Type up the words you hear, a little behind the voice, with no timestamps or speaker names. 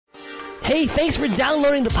Hey, thanks for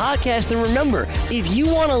downloading the podcast. And remember, if you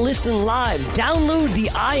want to listen live, download the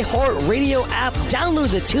iHeartRadio app,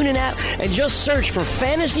 download the TuneIn app, and just search for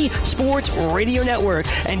Fantasy Sports Radio Network,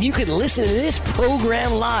 and you can listen to this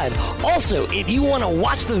program live. Also, if you want to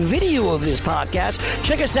watch the video of this podcast,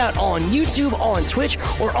 check us out on YouTube, on Twitch,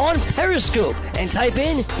 or on Periscope, and type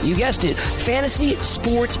in, you guessed it, Fantasy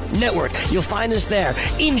Sports Network. You'll find us there.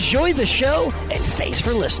 Enjoy the show, and thanks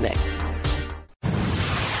for listening.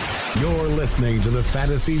 You're listening to the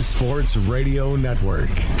Fantasy Sports Radio Network.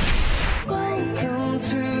 Welcome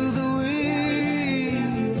to the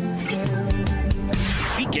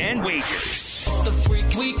Weekend Wagers. The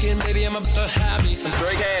freak weekend, baby, I'm about to have me some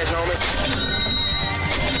Great cash, homie.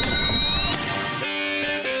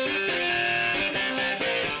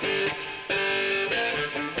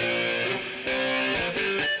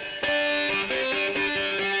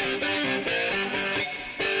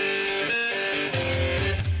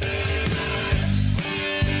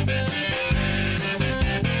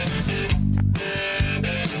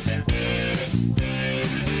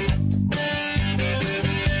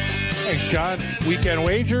 Sean, Weekend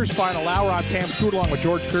Wagers, final hour. I'm Cam Scoot along with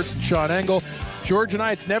George Kurtz and Sean Engel. George and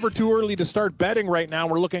I, it's never too early to start betting right now.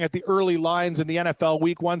 We're looking at the early lines in the NFL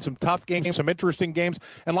Week 1, some tough games, some interesting games,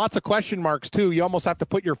 and lots of question marks, too. You almost have to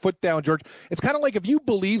put your foot down, George. It's kind of like if you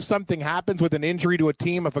believe something happens with an injury to a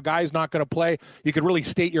team, if a guy's not going to play, you could really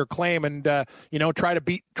state your claim and, try to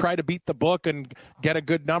beat the book and get a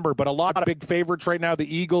good number. But a lot of big favorites right now.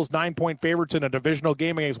 The Eagles, 9-point favorites in a divisional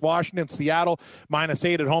game against Washington. Seattle,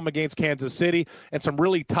 -8 at home against Kansas City. And some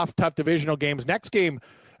really tough divisional games. Next game,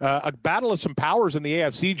 a battle of some powers in the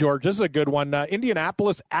AFC, George. This is a good one.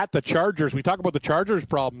 Indianapolis at the Chargers. We talk about the Chargers'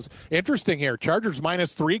 problems. Interesting here. Chargers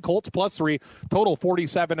 -3, Colts +3, total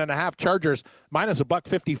 47.5. Chargers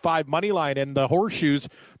 -$1.55 money line, and the Horseshoes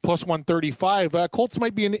 +135. Colts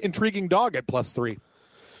might be an intriguing dog at +3.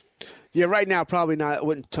 Yeah, right now probably not.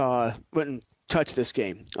 Wouldn't touch this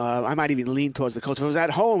game. I might even lean towards the Colts. If it was at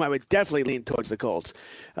home, I would definitely lean towards the Colts.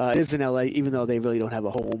 It is in LA, even though they really don't have a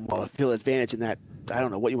home field advantage in that. I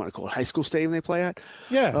don't know what you want to call it, high school stadium they play at.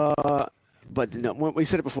 Yeah. But no, we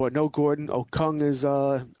said it before. No Gordon. Okung is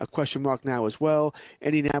a question mark now as well.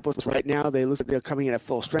 Indianapolis right now they look like they're coming in at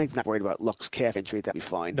full strength. Not worried about Luck's calf injury. That'd be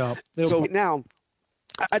fine. No. So right now,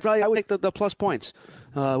 I would take the plus points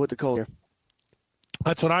with the Colts here.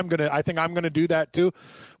 That's what I think I'm gonna do that too.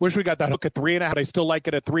 Wish we got that hook at 3.5. I still like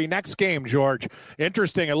it at 3. Next game, George.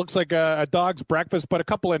 Interesting. It looks like a dog's breakfast, but a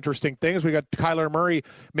couple interesting things. We got Kyler Murray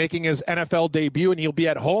making his NFL debut, and he'll be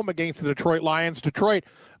at home against the Detroit Lions. Detroit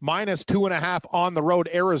 -2.5 on the road.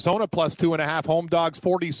 Arizona +2.5. Home dogs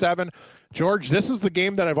 47. George, this is the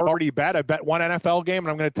game that I've already bet. I bet one NFL game, and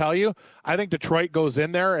I'm going to tell you, I think Detroit goes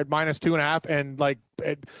in there at -2.5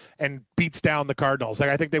 and beats down the Cardinals.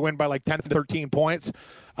 I think they win by 10 to 13 points.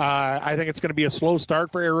 I think it's going to be a slow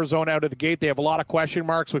start for Arizona out of the gate. They have a lot of question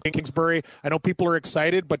marks with Kingsbury. I know people are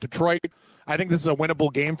excited, but Detroit, I think this is a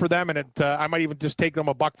winnable game for them, and I might even just take them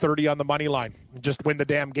 $1.30 on the money line, just win the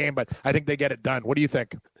damn game. But I think they get it done. What do you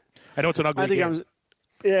think? I know it's an ugly game.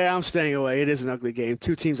 I'm staying away. It is an ugly game.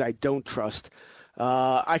 Two teams I don't trust.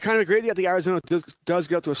 I kind of agree that the Arizona does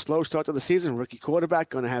get up to a slow start to the season. Rookie quarterback,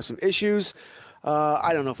 going to have some issues.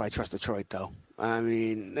 I don't know if I trust Detroit, though. I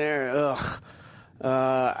mean, I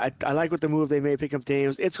like what the move they made, pick up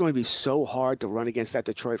Daniels. It's going to be so hard to run against that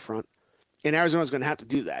Detroit front. And Arizona's going to have to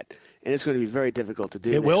do that. And it's going to be very difficult to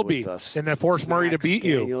do. It will be. And then force Murray to beat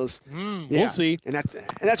Daniels. you. We'll see. And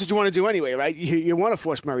that's what you want to do anyway, right? You want to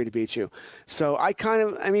force Murray to beat you. So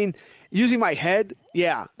using my head,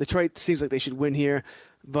 Detroit seems like they should win here.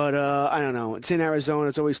 But I don't know. It's in Arizona.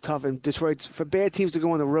 It's always tough. And Detroit's, for bad teams to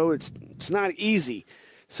go on the road, it's not easy.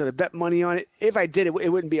 So to bet money on it, if I did, it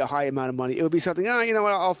wouldn't be a high amount of money. It would be something, you know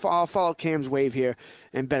what, I'll follow Cam's wave here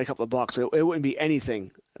and bet a couple of bucks. It wouldn't be anything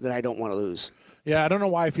that I don't want to lose. Yeah, I don't know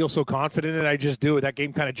why I feel so confident in it. I just do. That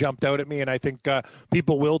game kind of jumped out at me, and I think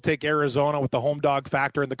people will take Arizona with the home dog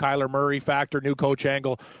factor and the Kyler Murray factor, new coach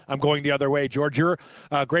angle. I'm going the other way. George, you're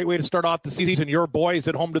a great way to start off the season. Your boys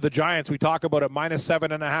at home to the Giants. We talk about it,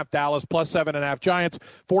 -7.5 Dallas, +7.5 Giants,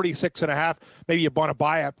 46.5. Maybe you want to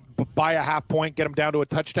buy a half point, get them down to a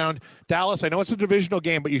touchdown. Dallas, I know it's a divisional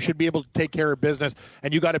game, but you should be able to take care of business,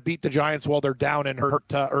 and you got to beat the Giants while they're down and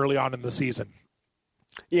hurt early on in the season.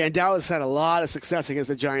 Yeah, and Dallas had a lot of success against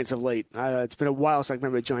the Giants of late. It's been a while since I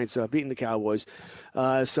remember the Giants beating the Cowboys.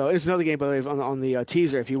 So it's another game, by the way, on the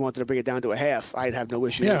teaser. If you wanted to bring it down to a half, I'd have no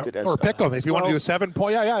issue with it. Or pick them. If you want to do a 7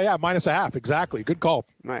 point, minus a half. Exactly. Good call.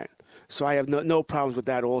 Right. So I have no problems with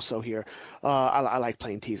that also here. I like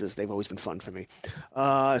playing teasers. They've always been fun for me.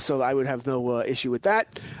 So I would have no issue with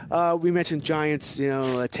that. We mentioned Giants,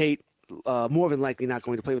 Tate. more than likely not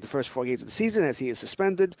going to play with the first 4 games of the season as he is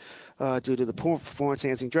suspended due to the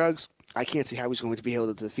performance-enhancing drugs. I can't see how he's going to be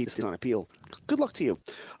able to defeat this on appeal. Good luck to you.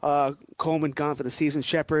 Coleman gone for the season.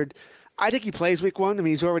 Shepard, I think he plays week 1. I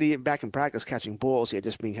mean, he's already back in practice catching balls here,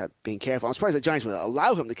 just being careful. I'm surprised the Giants would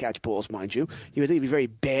allow him to catch balls, mind you. You would think it'd be very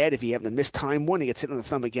bad if he happened to miss time one. He gets hit on the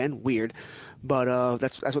thumb again. Weird. But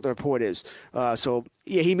that's what the report is. So,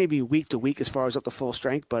 yeah, he may be week to week as far as up to full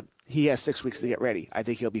strength, but he has 6 weeks to get ready. I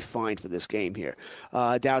think he'll be fine for this game here.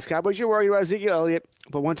 Dallas Cowboys, you're worried about Ezekiel Elliott.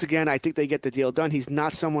 But once again, I think they get the deal done. He's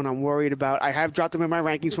not someone I'm worried about. I have dropped him in my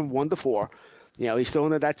rankings from 1 to 4. You know, he's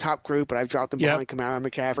still in that top group, but I've dropped him behind Kamara,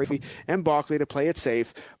 McCaffrey, and Barkley to play it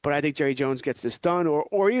safe. But I think Jerry Jones gets this done,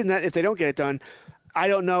 or even that if they don't get it done, I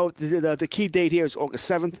don't know. The key date here is August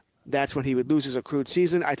 7th. That's when he would lose his accrued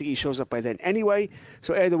season. I think he shows up by then anyway.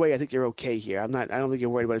 So either way, I think you're okay here. I don't think you're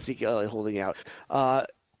worried about Ezekiel Elliott holding out. I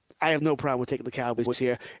have no problem with taking the Cowboys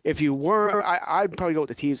here. If you were, I'd probably go with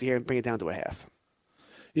the teaser here and bring it down to a half.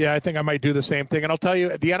 Yeah, I think I might do the same thing. And I'll tell you,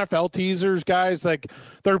 the NFL teasers, guys, like,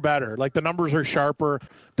 they're better. Like, the numbers are sharper.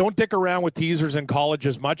 Don't dick around with teasers in college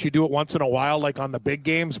as much. You do it once in a while, like on the big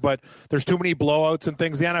games, but there's too many blowouts and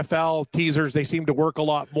things. The NFL teasers, they seem to work a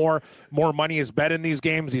lot more. More money is bet in these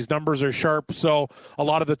games. These numbers are sharp. So a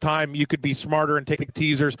lot of the time you could be smarter and take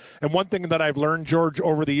teasers. And one thing that I've learned, George,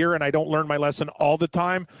 over the year, and I don't learn my lesson all the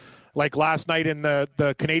time, like last night in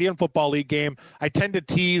the Canadian Football League game, I tend to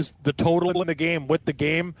tease the total in the game with the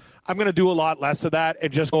game. I'm going to do a lot less of that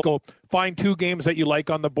and just go find 2 games that you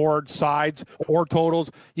like on the board, sides or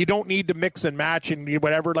totals. You don't need to mix and match and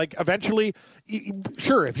whatever. Like, eventually,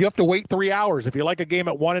 sure, if you have to wait 3 hours, if you like a game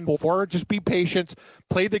at 1 and 4, just be patient,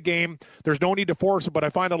 play the game. There's no need to force it, but I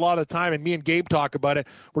find a lot of time, and me and Gabe talk about it,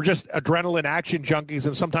 we're just adrenaline action junkies,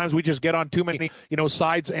 and sometimes we just get on too many,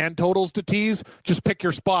 sides and totals to tease. Just pick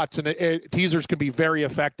your spots, and teasers can be very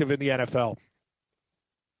effective in the NFL.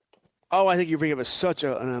 Oh, I think you bring up such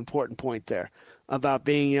an important point there about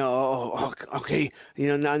being, okay,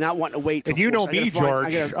 not wanting to wait. And you know me,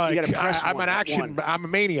 George. I'm a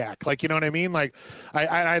maniac. Like, you know what I mean? Like,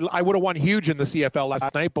 I would have won huge in the CFL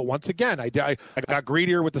last night, but once again, I got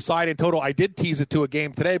greedier with the side and total. I did tease it to a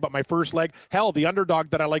game today, but my first leg, the underdog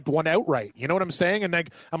that I liked won outright. You know what I'm saying? And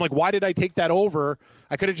I'm like, why did I take that over?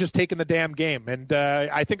 I could have just taken the damn game. And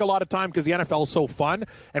I think a lot of time, because the NFL is so fun,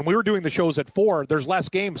 and we were doing the shows at 4, there's less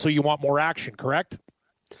games, so you want more action, correct?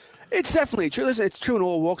 It's definitely true. Listen, it's true in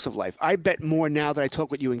all walks of life. I bet more now that I talk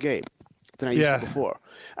with you and Gabe than I used to before.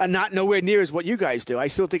 And not nowhere near as what you guys do. I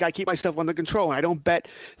still think I keep myself under control. And I don't bet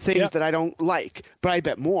things that I don't like. But I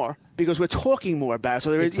bet more because we're talking more about it.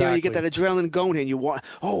 So there is, you get that adrenaline going and you want,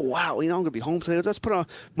 I'm going to be home today. Let's put our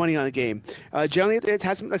money on a game. Generally, it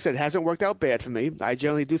hasn't, like I said, it hasn't worked out bad for me. I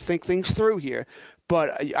generally do think things through here.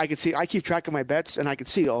 But I can see, I keep track of my bets and I can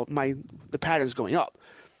see the patterns going up.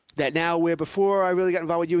 That now, where before I really got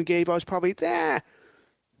involved with you and Gabe, I was probably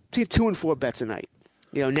between 2 and 4 bets a night.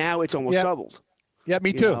 Now it's almost doubled. Yeah,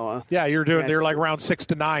 me too. You're doing. They're like around 6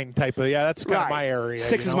 to 9 type of. Yeah, that's kind of my area.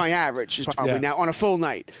 6 is my average. Is probably now on a full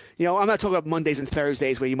night. I'm not talking about Mondays and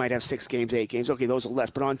Thursdays where you might have 6 games, 8 games. Okay, those are less.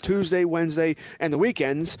 But on Tuesday, Wednesday, and the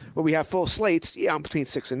weekends where we have full slates, I'm between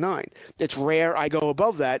 6 and 9. It's rare I go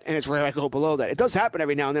above that, and it's rare I go below that. It does happen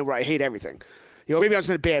every now and then where I hate everything. Maybe I was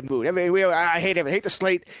in a bad mood. I hate everything. Hate the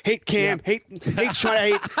slate. Hate Cam. Hate Sean.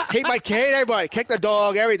 Hate my kid. Hate everybody. Kick the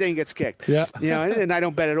dog. Everything gets kicked. Yeah. And I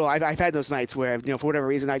don't bet at all. I've had those nights where, for whatever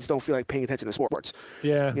reason, I just don't feel like paying attention to sports.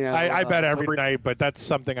 Yeah. I bet every night, but that's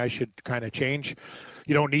something I should kind of change.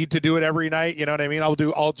 You don't need to do it every night. You know what I mean?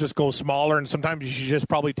 I'll just go smaller, and sometimes you should just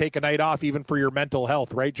probably take a night off even for your mental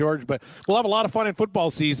health, right, George? But we'll have a lot of fun in football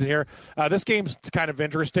season here. This game's kind of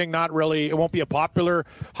interesting. Not really. It won't be a popular,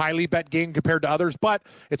 highly bet game compared to others, but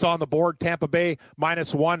it's on the board. Tampa Bay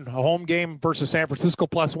 -1, a home game versus San Francisco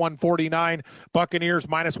 +149. Buccaneers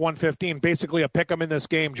 -115. Basically a pick 'em in this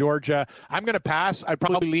game, George. I'm going to pass. I'd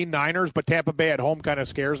probably lean Niners, but Tampa Bay at home kind of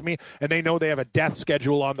scares me, and they know they have a death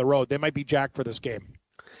schedule on the road. They might be jacked for this game.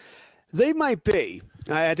 They might be.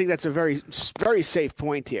 I think that's a very, very safe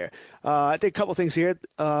point here. I think a couple things here.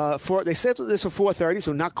 They said this for 4:30,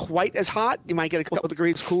 so not quite as hot. You might get a couple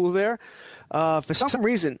degrees cooler there. For some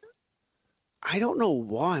reason, I don't know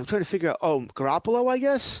why. I'm trying to figure out. Oh, Garoppolo, I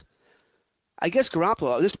guess. I guess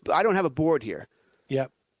Garoppolo. I don't have a board here.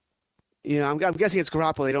 Yep. I'm guessing it's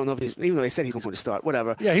Garoppolo. They don't know if even though they said he's going to start.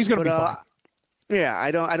 Whatever. Yeah, he's going to be fine. Yeah,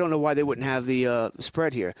 I don't know why they wouldn't have the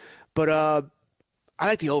spread here, but I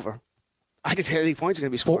like the over. I think the points are going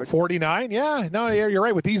to be scored. 49? Yeah. No, you're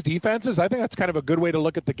right. With these defenses, I think that's kind of a good way to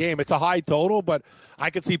look at the game. It's a high total, but I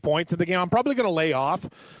could see points in the game. I'm probably going to lay off.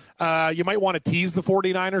 You might want to tease the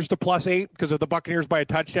 49ers to +8 because of the Buccaneers by a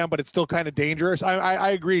touchdown, but it's still kind of dangerous.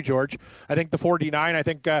 I agree, George. I think the 49,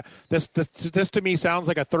 this to me sounds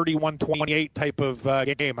like a 31-28 type of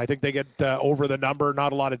game. I think they get over the number,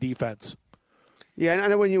 not a lot of defense. Yeah, and I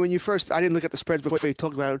know when you first, I didn't look at the spreads before you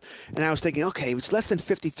talked about it, and I was thinking, okay, if it's less than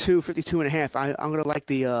 52 and a half, I'm going to like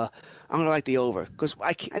the over because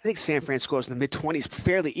I think San Fran scores in the mid-20s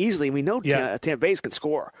fairly easily, and we know Tampa Bay can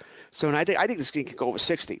score. So and I think this game could go over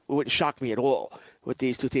 60. It wouldn't shock me at all with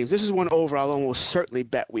these two teams. This is one over I'll almost certainly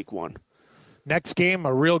bet week 1. Next game,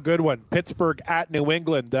 a real good one. Pittsburgh at New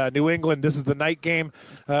England. New England, this is the night game.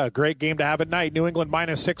 Great game to have at night. New England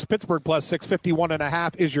 -6, Pittsburgh +6,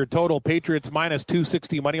 51.5 is your total. Patriots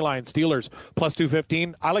 -260 money line. Steelers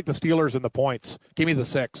 +215. I like the Steelers in the points. Give me the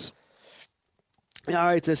 6. All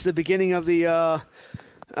right, this is the beginning of the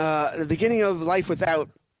beginning of life without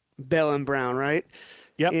Bell and Brown, right?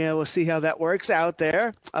 Yep. Yeah, we'll see how that works out there.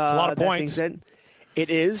 It's a lot of points. It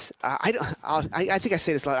is. I think I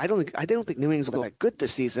say this a lot. I don't think New England's that good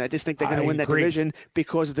this season. I just think they're going to win that division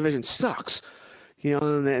because the division sucks.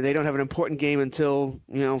 And they don't have an important game until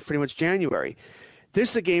pretty much January.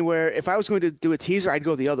 This is a game where if I was going to do a teaser, I'd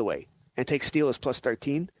go the other way and take Steelers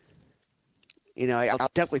 +13. I'll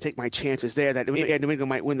definitely take my chances there that New England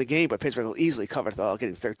might win the game, but Pittsburgh will easily cover it,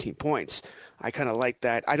 getting 13 points. I kind of like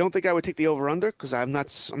that. I don't think I would take the over-under because I'm not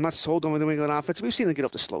sold on the New England offense. We've seen them get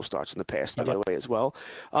off to slow starts in the past, by the way, as well.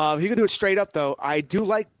 If you can do it straight up, though, I do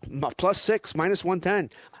like +6, -110.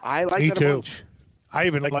 I like that a bunch. I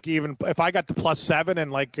even if I got to +7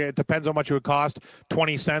 and it depends how much it would cost,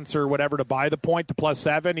 20 cents or whatever to buy the point to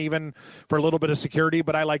 +7, even for a little bit of security.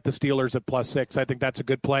 But I like the Steelers at +6. I think that's a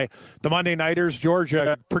good play. The Monday Nighters,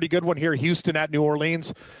 Georgia, pretty good one here. Houston at New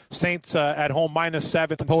Orleans. Saints at home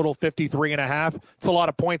 -7, total 53.5. It's a lot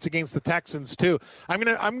of points against the Texans too. I'm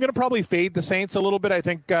gonna probably fade the Saints a little bit. I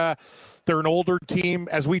think. They're an older team.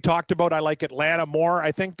 As we talked about, I like Atlanta more.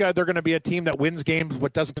 I think they're going to be a team that wins games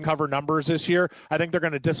but doesn't cover numbers this year. I think they're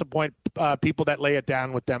going to disappoint people that lay it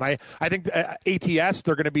down with them. I think ATS,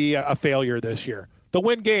 they're going to be a failure this year. They'll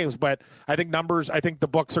win games, but I think the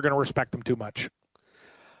books are going to respect them too much.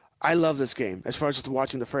 I love this game. As far as just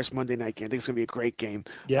watching the first Monday night game, I think it's going to be a great game.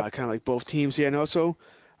 Yeah, kind of like both teams here. And also,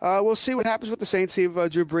 we'll see what happens with the Saints. See if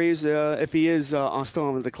Drew Brees, if he is still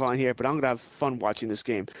on the decline here. But I'm going to have fun watching this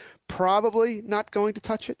game. Probably not going to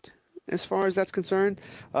touch it as far as that's concerned.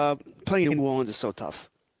 Playing in New Orleans is so tough.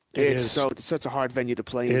 It's such a hard venue to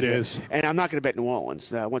play in. It is. And I'm not going to bet New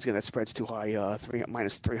Orleans. Once again, that spread's too high,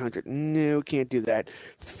 -300. No, can't do that.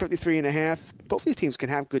 53.5. Both these teams can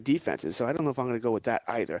have good defenses, so I don't know if I'm going to go with that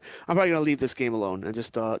either. I'm probably going to leave this game alone and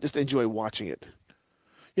just enjoy watching it.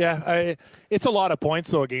 Yeah, it's a lot of points,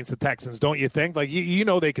 though, against the Texans, don't you think?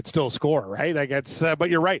 They could still score, right? But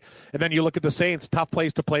you're right. And then you look at the Saints, tough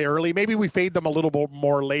place to play early. Maybe we fade them a little bit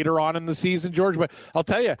more later on in the season, George. But I'll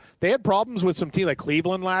tell you, they had problems with some teams like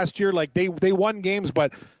Cleveland last year. They won games,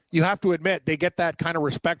 but you have to admit they get that kind of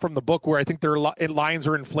respect from the book where I think their lines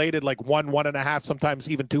are inflated 1.5, sometimes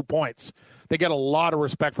even 2 points. They get a lot of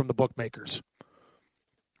respect from the bookmakers.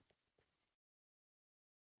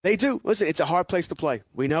 They do. Listen, it's a hard place to play.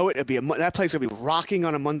 We know it. That place will be rocking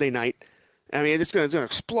on a Monday night. I mean, it's going to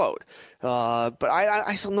explode. But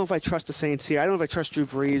I still don't know if I trust the Saints here. I don't know if I trust Drew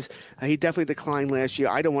Brees. He definitely declined last year.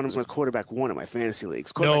 I don't want him as a quarterback 1 in my fantasy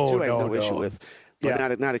leagues. Quarterback 2 I have no issue with.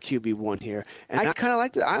 But not a QB1 here. And I kind of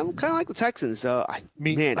like the Texans. I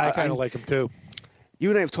kind of like them too. You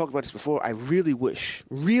and I have talked about this before. I really wish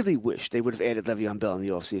they would have added Le'Veon Bell in the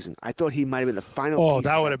offseason. I thought he might have been the final piece of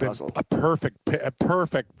that would have been a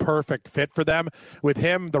perfect fit for them. With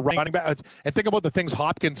him, the running back, and think about the things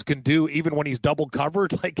Hopkins can do even when he's double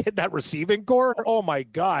covered, in that receiving core. Oh, my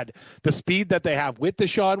God. The speed that they have with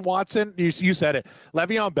Deshaun Watson, you said it.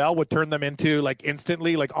 Le'Veon Bell would turn them into,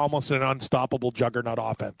 instantly, almost an unstoppable juggernaut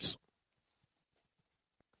offense.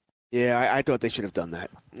 Yeah, I thought they should have done that.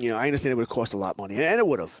 I understand it would have cost a lot of money, and it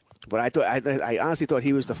would have. But I honestly thought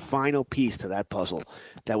he was the final piece to that puzzle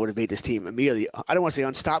that would have made this team immediately, I don't want to say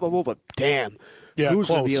unstoppable, but damn, who's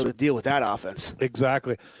going to be able to deal with that offense?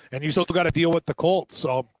 Exactly. And you still got to deal with the Colts,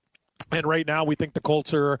 so... And right now, we think the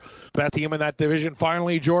Colts are the best team in that division.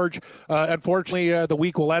 Finally, George, unfortunately, the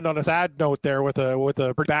week will end on a sad note there with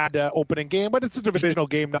a pretty bad opening game, but it's a divisional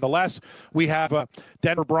game nonetheless. We have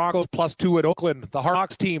Denver Broncos +2 at Oakland. The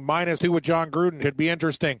Hawks team -2 with John Gruden. Should be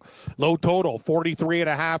interesting. Low total,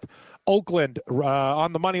 43.5. Oakland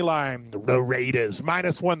on the money line. The Raiders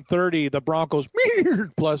 -130. The Broncos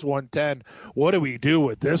 +110. What do we do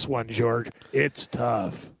with this one, George? It's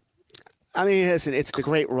tough. I mean, listen, it's a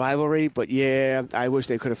great rivalry, but yeah, I wish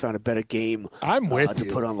they could have found a better game. I'm with to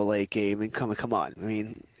you. put on the late game. And come on. I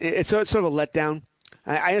mean, it's sort of a letdown.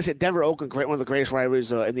 I understand Denver, Oakland, one of the greatest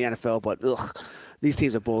rivalries in the NFL, but these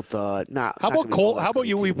teams are both not. How about Colt? How about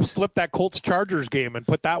we flip that Colts Chargers game and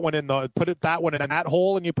put that one in that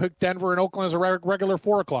hole, and you pick Denver and Oakland as a regular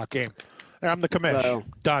 4:00 game. I'm the commish. Well,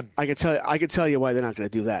 Done. I can tell you why they're not going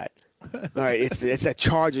to do that. All right, it's that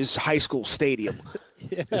Chargers high school stadium.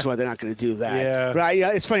 Yeah. That's why they're not going to do that. Yeah.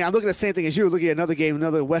 But it's funny. I'm looking at the same thing as you. Looking at another game,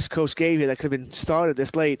 another West Coast game here that could have been started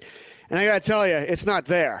this late, and I got to tell you, it's not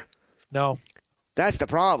there. No. That's the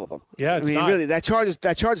problem. Yeah, it's not. Really, that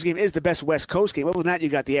Chargers game is the best West Coast game. Other than that, you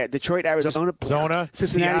got the Detroit, Arizona,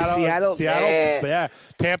 Cincinnati, Seattle. Yeah.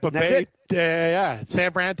 Tampa Bay. It.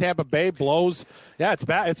 San Fran, Tampa Bay blows. Yeah, it's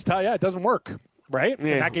bad. It doesn't work. Right?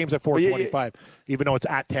 Yeah. And that game's at 4:25, even though it's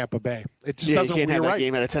at Tampa Bay. It just doesn't work. You can't have that right.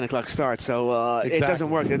 game at a 10 o'clock start, so exactly. It doesn't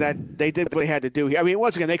work. That they did what they had to do here. I mean,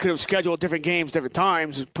 once again, they could have scheduled different games, different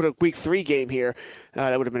times, put a week 3 game here.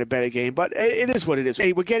 That would have been a better game, but it is what it is.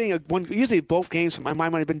 Hey, we're getting one. Usually, both games, in my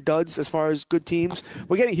mind, might have been duds as far as good teams.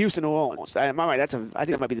 We're getting Houston, New Orleans. In my mind, I think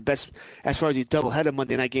that might be the best as far as these doubleheader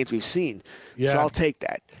Monday night games we've seen. Yeah. So I'll take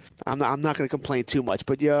that. I'm not going to complain too much,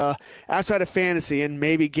 but outside of fantasy and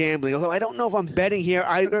maybe gambling, although I don't know if I'm betting here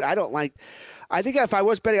either. I think if I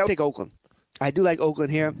was betting, I would take Oakland. I do like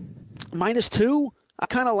Oakland here. -2, I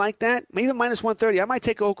kind of like that. Maybe -130. I might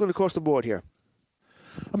take Oakland across the board here.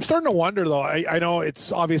 I'm starting to wonder, though. I know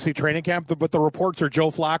it's obviously training camp, but the reports are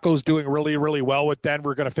Joe Flacco's doing really, really well with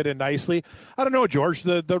Denver, going to fit in nicely. I don't know, George.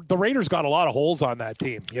 The Raiders got a lot of holes on that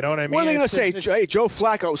team. You know what I mean? What are they going to say? Hey, Joe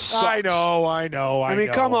Flacco sucks. I know. I mean,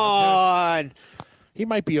 come on. He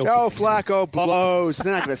might be okay. Joe Flacco blows.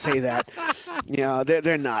 They're not going to say that.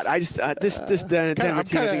 They're not. I just this Denver team I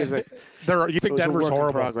think is you think Denver's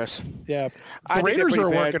horrible? Progress. Yeah. The Raiders are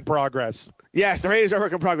a work in progress. Yes, the Raiders are a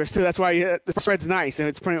work in progress, too. That's why the spread's nice, and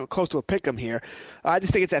it's pretty close to a pick-em here. I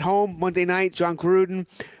just think it's at home, Monday night, John Gruden.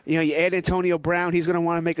 You add Antonio Brown. He's going to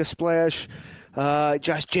want to make a splash.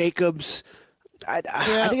 Josh Jacobs. I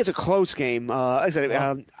think it's a close game. Like I said,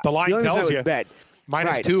 the line tells you. Bet.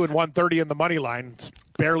 -2 and 130 in the money line. It's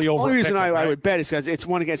barely over. The only reason I would bet is because it's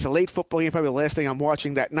one against a late football game, probably the last thing I'm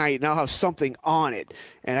watching that night, and I'll have something on it.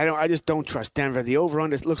 And I just don't trust Denver. The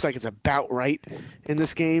over-under looks like it's about right in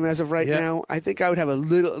this game as of right now. I think I would have a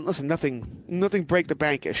little, listen, nothing break the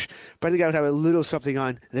bankish, but I think I would have a little something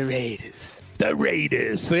on the Raiders. The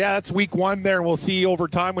Raiders. So, that's week 1 there. We'll see over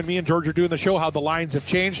time when me and George are doing the show how the lines have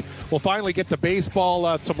changed. We'll finally get to baseball.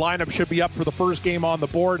 Some lineups should be up for the first game on the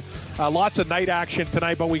board. Lots of night action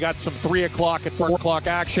tonight, but we got some 3 o'clock and 4 o'clock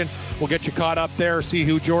action. We'll get you caught up there, see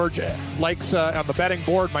who George likes on the betting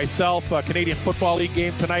board, myself, Canadian Football League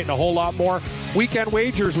game tonight, and a whole lot more. Weekend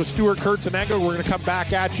wagers with Stuart Kurtz and Engel. We're going to come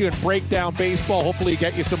back at you and break down baseball. Hopefully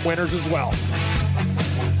get you some winners as well.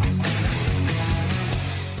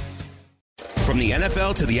 From the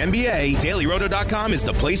NFL to the NBA, DailyRoto.com is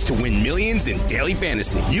the place to win millions in daily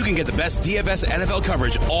fantasy. You can get the best DFS NFL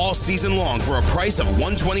coverage all season long for a price of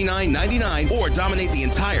 $129.99 or dominate the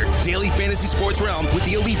entire daily fantasy sports realm with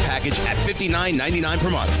the Elite Package at $59.99 per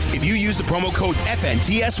month. If you use the promo code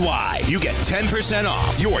FNTSY, you get 10%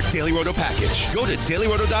 off your Daily Roto package. Go to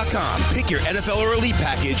DailyRoto.com, pick your NFL or Elite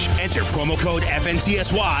Package, enter promo code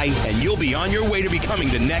FNTSY, and you'll be on your way to becoming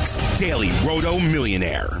the next Daily Roto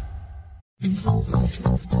millionaire. Go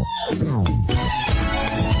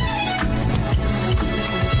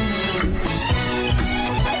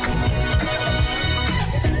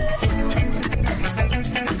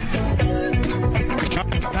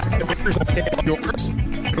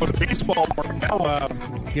to baseball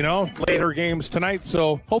now, later games tonight.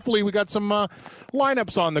 So hopefully we got some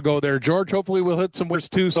lineups on the go there, George. Hopefully we'll hit some winners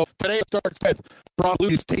too. So today it starts with Toronto Blue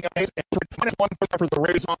Jays taking ice -1 for the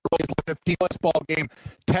Rays on the 15 baseball game,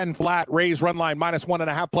 10 flat. Rays run line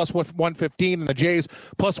 -1.5 plus 115, and the Jays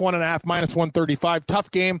 +1.5 -135. Tough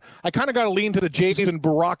game. I kind of got to lean to the Jays and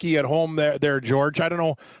Baraki at home there, George. I don't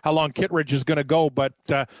know how long Kittredge is going to go, but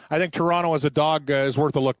I think Toronto as a dog is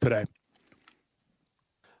worth a look today.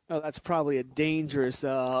 Oh, that's probably a dangerous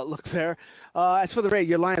look there. As for the Rays,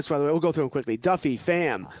 your lineups, by the way, we'll go through them quickly. Duffy,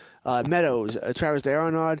 Pham, Meadows, Travis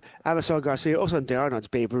d'Arnaud, Avisel Garcia, also d'Arnaud's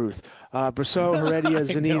Babe Ruth, Brosseau, Heredia,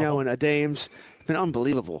 Zunino, and Adames. It's been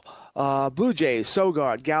unbelievable. Blue Jays,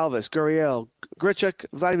 Sogard, Galvis, Gurriel, Grichuk,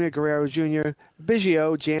 Vladimir Guerrero Jr.,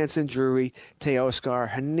 Biggio, Jansen, Drury, Teoscar,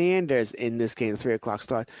 Hernandez in this game, 3 o'clock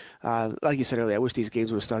start. Like you said earlier, I wish these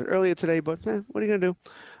games would have started earlier today, but what are you going to do?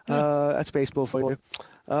 That's baseball for you.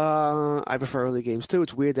 I prefer early games, too.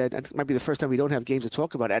 It's weird that it might be the first time we don't have games to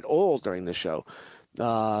talk about at all during the show.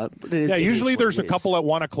 Usually there's a couple at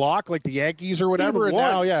 1 o'clock, like the Yankees or whatever. And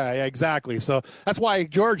now, yeah, exactly. So that's why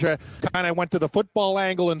Georgia kind of went to the football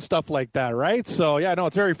angle and stuff like that, right? So, yeah, no,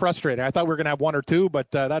 it's very frustrating. I thought we were going to have 1 or 2, but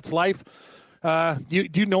that's life. Do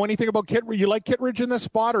you know anything about Kittredge? You like Kittredge in this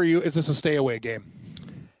spot, or is this a stay-away game?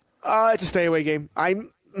 It's a stay-away game.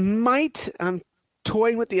 I'm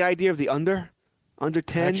toying with the idea of the under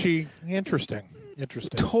 10. Actually, interesting.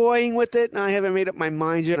 Toying with it, and I haven't made up my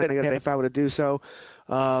mind yet. If I were to do so,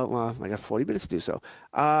 I got 40 minutes to do so.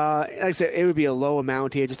 Like I said, it would be a low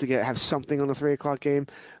amount here just to have something on the 3 o'clock game.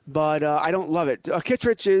 But I don't love it.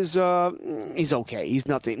 Kittredge is he's okay. He's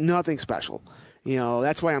nothing special.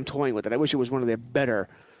 That's why I'm toying with it. I wish it was one of their better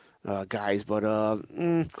guys, but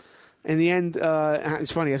in the end,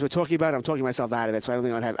 it's funny as we're talking about it, I'm talking myself out of it. So I don't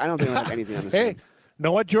think I'll have anything on this game.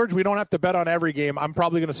 Know what, George? We don't have to bet on every game. I'm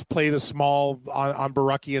probably going to play the small on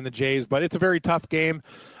Baraki and the Jays, but it's a very tough game.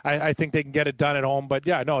 I think they can get it done at home. But,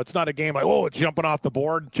 yeah, no, it's not a game like, it's jumping off the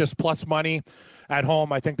board, just plus money. At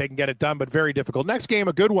home, I think they can get it done, but very difficult. Next game,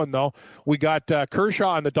 a good one, though. We got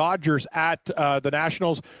Kershaw and the Dodgers at the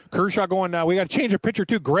Nationals. Kershaw going, we got to change a pitcher,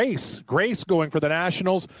 too. Grace going for the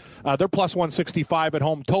Nationals. They're plus 165 at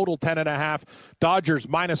home, total 10.5. Dodgers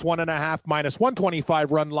minus 1.5, minus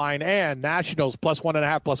 125 run line, and Nationals plus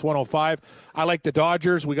 1.5, plus 105. I like the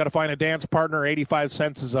Dodgers. We got to find a dance partner. 85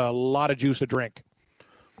 cents is a lot of juice to drink.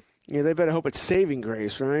 Yeah, they better hope it's saving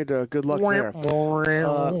grace, right? Good luck there.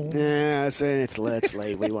 It's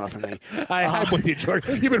late. What do you want from me? I'm with you, George.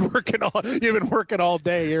 You've been working all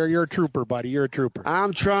day. You're a trooper, buddy. You're a trooper.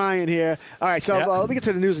 I'm trying here. All right, so let me get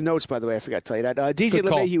to the news and notes. By the way, I forgot to tell you that DJ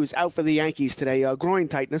LeMay, he was out for the Yankees today. Groin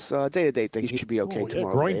tightness, day-to-day thing. He should be okay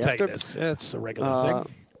tomorrow. Groin tightness. That's a regular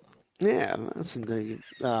thing. Yeah,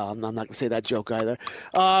 I'm not going to say that joke either.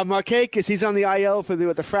 Markakis, he's on the IL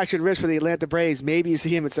with the fractured wrist for the Atlanta Braves. Maybe you see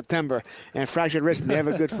him in September. And fractured wrist,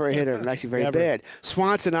 never good for a hitter. Actually very bad.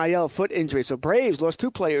 Swanson, IL, foot injury. So Braves lost 2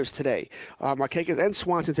 players today. Markakis and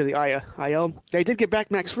Swanson to the IL. They did get back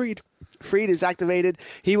Max Fried. Fried is activated.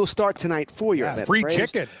 He will start tonight for your free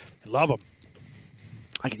chicken. Love him.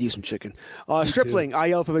 I could use some chicken. Stripling,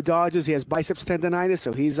 IL for the Dodgers. He has biceps tendonitis,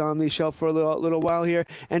 so he's on the shelf for a little while here.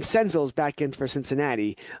 And Senzel's back in for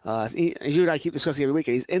Cincinnati. As you and I keep discussing every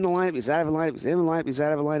weekend, he's in the lineup, he's out of the lineup, he's in the lineup, he's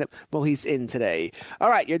out of the lineup. Well, he's in today.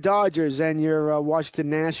 All right, your Dodgers and your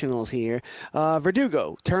Washington Nationals here.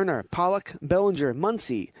 Verdugo, Turner, Pollock, Bellinger,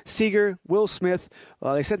 Muncy, Seager, Will Smith.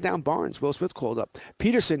 They sent down Barnes. Will Smith called up.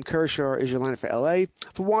 Peterson, Kershaw is your lineup for L.A.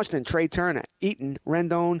 For Washington, Trey Turner, Eaton,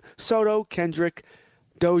 Rendon, Soto, Kendrick,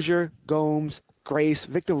 Dozier, Gomes, Grace,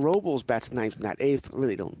 Victor Robles bats ninth, not eighth.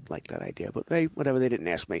 Really don't like that idea, but hey, whatever. They didn't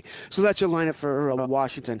ask me. So that's your lineup for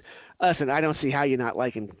Washington. Listen, I don't see how you're not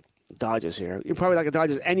liking Dodgers here. You probably like the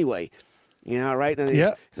Dodgers anyway. Right? And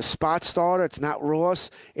it's a spot starter. It's not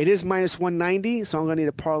Ross. It is minus 190, so I'm going to need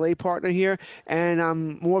a parlay partner here, and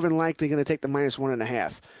I'm more than likely going to take the minus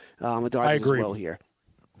 1.5. The Dodgers I agree. As well here.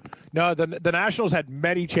 No, the Nationals had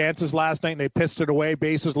many chances last night, and they pissed it away.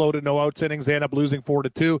 Bases loaded, no outs innings. They end up losing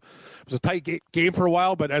 4-2. It was a tight game for a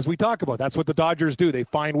while, but as we talk about, that's what the Dodgers do. They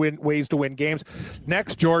find ways to win games.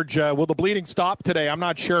 Next, George, will the bleeding stop today? I'm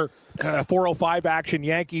not sure. 4:05 action,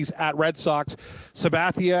 Yankees at Red Sox.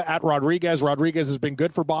 Sabathia at Rodriguez. Rodriguez has been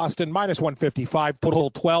good for Boston. Minus 155, total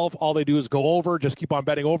 12. All they do is go over. Just keep on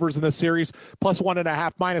betting overs in this series. Plus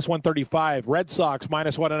 1.5, minus 135. Red Sox,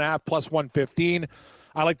 minus 1.5, plus 115.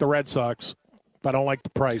 I like the Red Sox, but I don't like the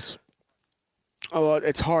price. Oh, well,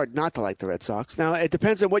 it's hard not to like the Red Sox. Now, it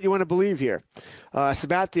depends on what you want to believe here.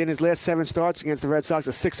 Sabathia in his last 7 starts against the Red Sox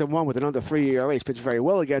is 6-1 with an under 3 ERA. He's pitched very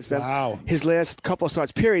well against them. Wow. His last couple of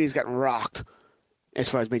starts, period, he's gotten rocked as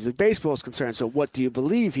far as Major League Baseball is concerned. So what do you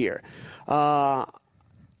believe here? I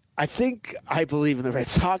believe in the Red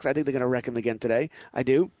Sox. I think they're going to wreck him again today. I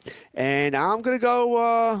do. And I'm going to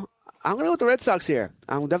go with the Red Sox here.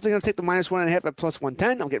 I'm definitely going to take the minus 1.5 at plus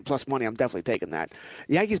 110. I'm getting plus money. I'm definitely taking that.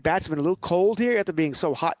 The Yankees' bats have been a little cold here after being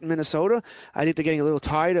so hot in Minnesota. I think they're getting a little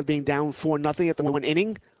tired of being down 4-0 at the 1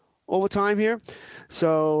 inning over time here.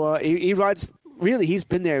 So Erod's really, he's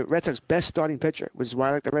been their Red Sox best starting pitcher, which is why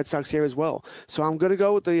I like the Red Sox here as well. So I'm going to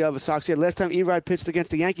go with the Sox here. Last time Erod pitched against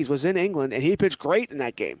the Yankees was in England, and he pitched great in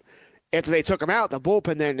that game. After they took him out, the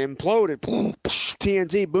bullpen then imploded. Boom,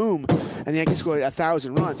 TNT, boom. And the Yankees scored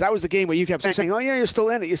 1,000 runs. That was the game where you kept saying, oh, yeah, you're still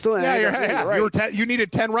in it. You're still in it. Yeah, right. You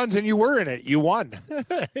needed 10 runs, and you were in it. You won.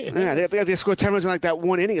 They scored 10 runs in like that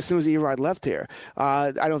 1 inning as soon as Erod left here.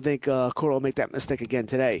 I don't think Cora will make that mistake again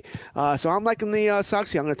today. So I'm liking the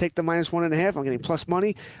Sox here. I'm going to take the minus 1.5. I'm getting plus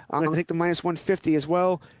money. I'm going to take the minus 150 as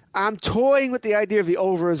well. I'm toying with the idea of the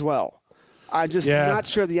over as well. I'm just not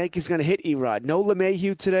sure the Yankees are going to hit Erod. No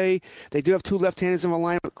LeMahieu today. They do have two left-handers in the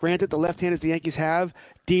lineup. Granted, the left-handers the Yankees have,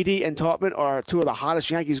 Didi and Taubman, are two of the hottest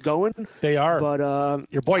Yankees going. They are. But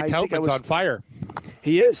your boy Taubman's on fire.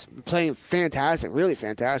 He is playing fantastic, really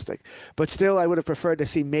fantastic. But still, I would have preferred to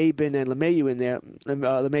see Maben and LeMahieu in there.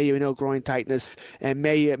 LeMahieu, groin tightness, and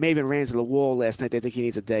Maben ran to the wall last night. They think he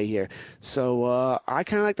needs a day here. So I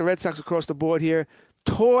kind of like the Red Sox across the board here,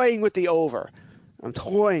 toying with the over. I'm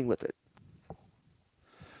toying with it.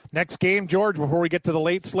 Next game, George, before we get to the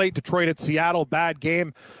late slate, Detroit at Seattle, bad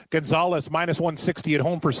game. Gonzalez, minus 160 at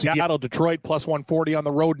home for Seattle. Detroit, plus 140 on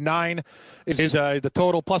the road. 9 is the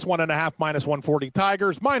total, plus 1.5, minus 140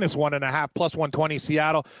 Tigers, minus 1.5, plus 120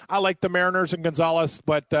 Seattle. I like the Mariners and Gonzalez,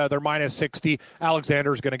 but they're minus 60.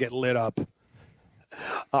 Alexander's going to get lit up.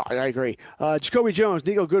 I agree. Jacoby Jones,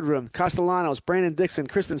 Nico Goodrum, Castellanos, Brandon Dixon,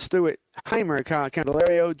 Kristen Stewart, Heimer,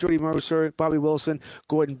 Candelario, Jordy Mercer, Bobby Wilson,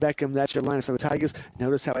 Gordon Beckham. That's your line for the Tigers.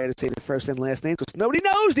 Notice how I had to say the first and last name because nobody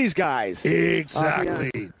knows these guys.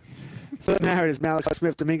 Exactly. For the Mariners, Malik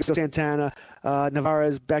Smith, Domingo Santana,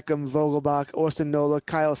 Navarez, Beckham, Vogelbach, Austin Nola,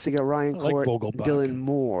 Kyle Seager, Ryan Court, Dylan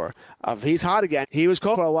Moore. He's hot again. He was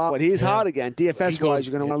cold for a while, but he's hot again. DFS-wise,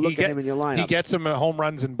 you're going to want to look at him in your lineup. He gets them home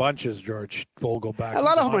runs in bunches, George Vogelbach. A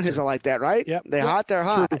lot of home run hitters are like that, right? Yep. They're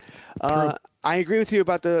hot. True. I agree with you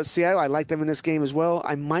about the Seattle. I like them in this game as well.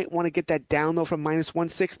 I might want to get that down, though, from minus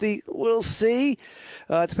 160. We'll see.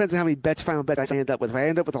 It depends on how many final bets I end up with. If I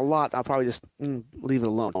end up with a lot, I'll probably just leave it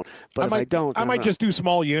alone. But if I don't, I might just do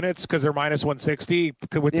small units because they're minus 160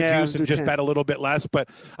 with the juice and just 10. Bet a little bit less. But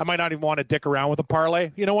I might not even want to dick around with a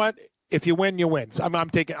parlay. You know what? If you win, you win. So I'm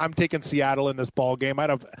taking Seattle in this ball game. I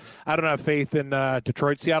don't have faith in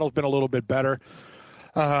Detroit. Seattle's been a little bit better.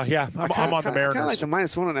 I'm on the Mariners. I kind of like the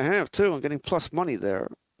minus 1.5 too. I'm getting plus money there.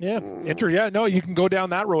 Yeah, no, you can go down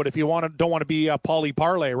that road if you don't want to be a poly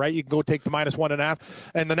parlay, right? You can go take the minus 1.5.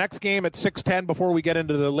 And the next game at 6:10 before we get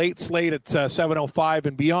into the late slate at 7:05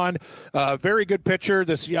 and beyond. Very good pitcher,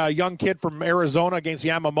 this young kid from Arizona against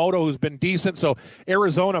Yamamoto, who's been decent. So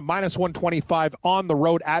Arizona minus 125 on the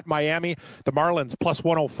road at Miami. The Marlins plus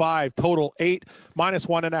 105, total 8, minus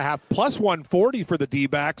 1.5, plus 140 for the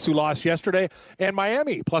D-backs who lost yesterday, and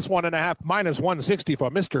Miami plus 1.5, minus 160 for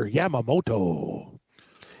Mr. Yamamoto.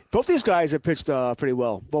 Both these guys have pitched pretty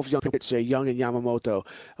well. Both young pitchers, Young and Yamamoto.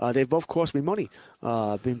 They've both cost me money.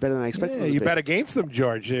 Been better than I expected. Yeah, you bet against them,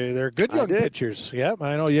 George. They're good young pitchers. Yeah,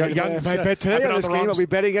 I know. Young. If I bet today on this game, I'll be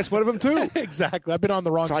betting against one of them too. Exactly. I've been on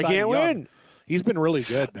the wrong side. So I can't win. He's been really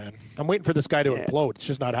good, man. I'm waiting for this guy to implode. It's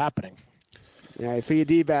just not happening. Yeah, for your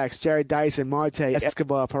D-backs, Jared Dyson, Marte,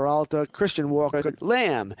 Escobar, Peralta, Christian Walker,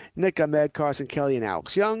 Lamb, Nick Ahmed, Carson Kelly, and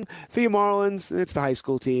Alex Young. For your Marlins, it's the high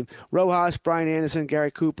school team. Rojas, Brian Anderson, Gary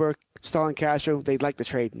Cooper, Stalin Castro. They'd like the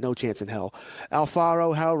trade. No chance in hell.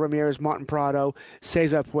 Alfaro, Hal Ramirez, Martin Prado,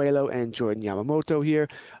 Cesar Puello, and Jordan Yamamoto here.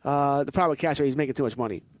 The problem with Castro, he's making too much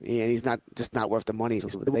money, and he's not worth the money. So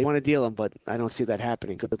they want to deal him, but I don't see that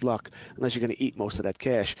happening. Good luck, unless you're going to eat most of that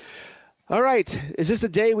cash. All right, is this the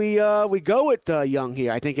day we go with Young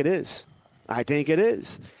here? I think it is.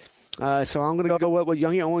 So I'm going to go with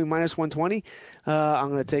Young here, only minus 120. I'm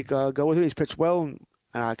going to go with him. He's pitched well.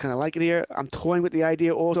 I kind of like it here. I'm toying with the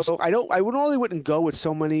idea also. I wouldn't go with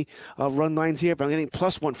so many run lines here, but I'm getting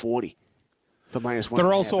plus 140. For minus 1.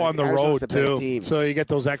 They're also on the road too, so you get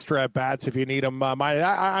those extra at bats if you need them.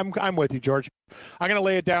 I'm with you, George. I'm going to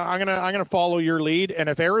lay it down. I'm going to follow your lead, and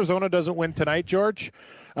if Arizona doesn't win tonight, George,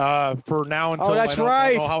 for now until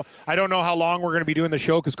I don't know how long we're going to be doing the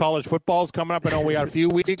show because college football is coming up. I know we got a few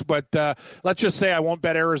weeks, but let's just say I won't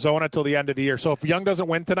bet Arizona till the end of the year. So if Young doesn't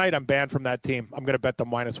win tonight, I'm banned from that team. I'm going to bet them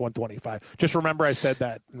minus 125. Just remember I said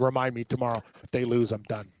that. Remind me tomorrow. If they lose, I'm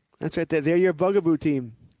done. That's right. They're your bugaboo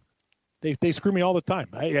team. They screw me all the time.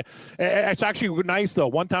 It's actually nice, though.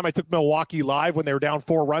 One time I took Milwaukee live when they were down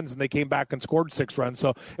 4 runs, and they came back and scored 6 runs.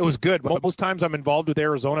 So it was good. But most times I'm involved with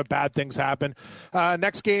Arizona, bad things happen.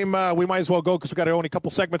 Next game, we might as well go because we've got only a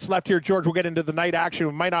couple segments left here. George, we'll get into the night action.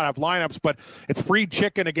 We might not have lineups, but it's free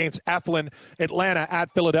chicken against Eflin. Atlanta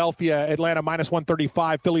at Philadelphia. Atlanta minus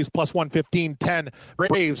 135. Phillies plus 115. 10.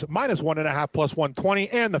 Braves minus 1.5 plus 120.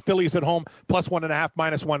 And the Phillies at home plus 1.5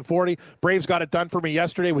 minus 140. Braves got it done for me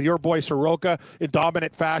yesterday with your boy Soroka in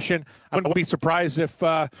dominant fashion. I wouldn't be surprised if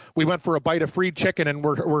we went for a bite of free chicken and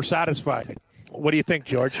we're satisfied. What do you think,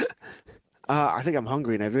 George? I think I'm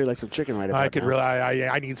hungry and I really like some chicken right about now.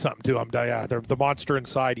 I need something too. The monster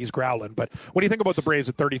inside, he's growling. But what do you think about the Braves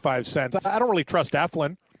at 35 cents? I don't really trust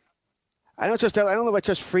Eflin. I don't know if I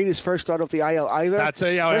trust Fried's first start off the IL either. That's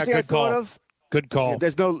a good call. Good call. Yeah,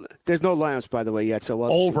 there's no lineups, by the way, yet, so we'll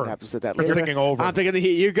see over. what happens to that You're later. thinking over. I'm thinking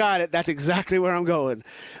you got it. That's exactly where I'm going.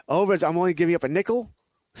 Over. I'm only giving up a nickel,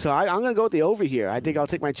 so I'm going to go with the over here. I think I'll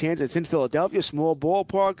take my chance. It's in Philadelphia, small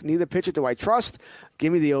ballpark. Neither pitcher do I trust.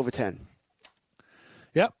 Give me the over 10.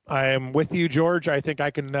 Yep, I am with you, George. I think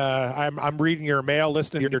I can. I'm reading your mail,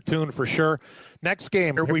 listening to your tune for sure. Next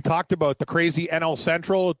game, we talked about the crazy NL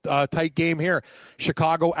Central tight game here.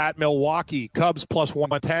 Chicago at Milwaukee. Cubs plus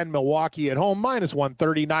 110. Milwaukee at home minus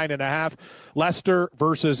 139.5. Leicester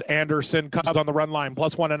versus Anderson. Cubs on the run line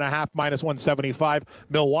plus 1.5 minus 175.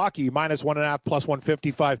 Milwaukee minus 1.5 plus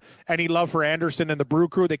 155. Any love for Anderson and the Brew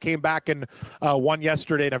Crew? They came back and won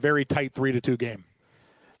yesterday in a very tight 3-2 game.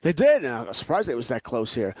 They did. I was surprised it was that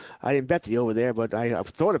close here. I didn't bet the over there, but I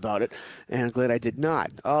thought about it, and I'm glad I did not.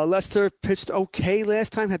 Leicester pitched okay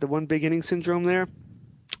last time, had the one big inning syndrome there.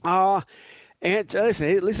 And listen,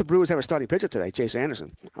 at least the Brewers have a starting pitcher today, Chase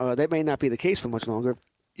Anderson. That may not be the case for much longer.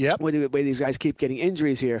 Yep. With the way these guys keep getting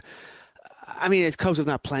injuries here. I mean, the Cubs are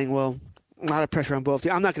not playing well. A lot of pressure on both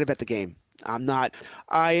teams. I'm not going to bet the game. I'm not.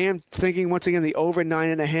 I am thinking, once again, the over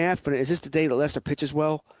 9.5, but is this the day that Leicester pitches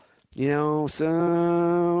well? You know, so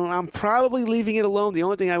I'm probably leaving it alone. The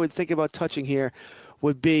only thing I would think about touching here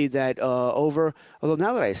would be that over. Although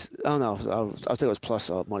now that I'll think it was plus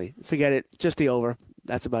money. Forget it. Just the over.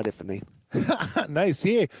 That's about it for me. Nice.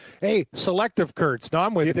 Yeah. Hey, selective Kurtz. No,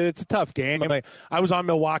 I'm with you. It's a tough game. I was on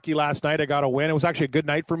Milwaukee last night. I got a win. It was actually a good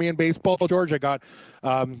night for me in baseball, George. I got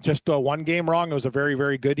just one game wrong. It was a very,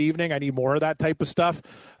 very good evening. I need more of that type of stuff.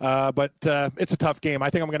 But it's a tough game. I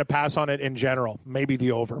think I'm going to pass on it in general. Maybe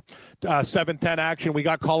the over. 7-10 action. We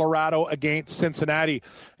got Colorado against Cincinnati.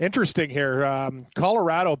 Interesting here.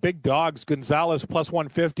 Colorado, big dogs. Gonzalez plus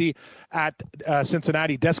 150 at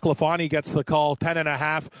Cincinnati. Desclafani gets the call.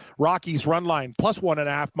 10.5. Rockies run line plus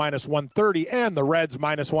 1.5 minus 130, and the Reds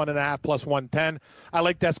minus 1.5 plus 110. I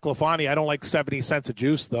like Desclafani. I don't like 70 cents a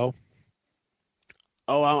juice though.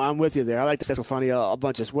 Oh, I'm with you there. I like the Desclafani a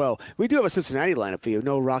bunch as well. We do have a Cincinnati lineup for you.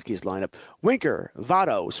 No Rockies lineup. Winker,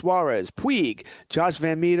 Votto, Suarez, Puig, Josh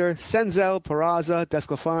Van Meter, Senzel, Peraza,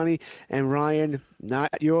 Desclafani, and Ryan.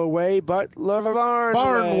 Not your way, but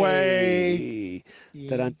Barn way.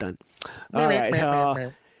 Dun-dun-dun. All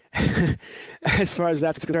right. As far as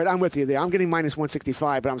that's concerned, I'm with you there. I'm getting minus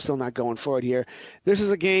 165, but I'm still not going for it here. This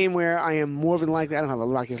is a game where I am more than likely, I don't have a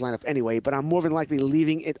Rockies lineup anyway, but I'm more than likely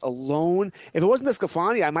leaving it alone. If it wasn't the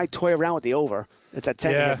Scafani, I might toy around with the over. It's at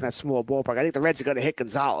 10 in that small ballpark. I think the Reds are going to hit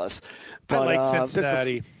Gonzalez. But, I like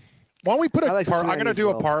Cincinnati. Why don't we put I'm going to do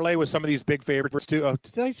a parlay with some of these big favorites too. Oh,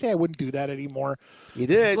 did I say I wouldn't do that anymore? You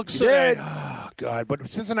did. You did. Oh, God. But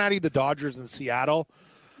Cincinnati, the Dodgers, and Seattle,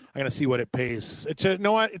 I'm going to see what it pays. It's you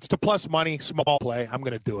know what? It's to plus money, small play. I'm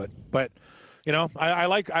going to do it. But, you know, I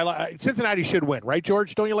like Cincinnati should win, right,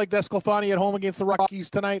 George? Don't you like Desclafani at home against the Rockies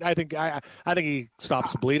tonight? I think he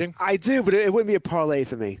stops the bleeding. I do, but it wouldn't be a parlay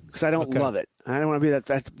for me because I don't love it. I don't want to be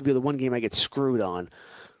that be the one game I get screwed on.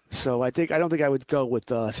 So I don't think I would go with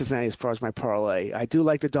Cincinnati as far as my parlay. I do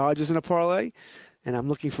like the Dodgers in a parlay. And I'm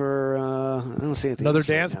looking for I don't see anything. Another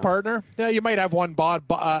dance partner? Yeah, you might have one, Bob,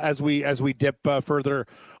 as we dip further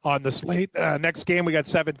on the slate. Next game, we got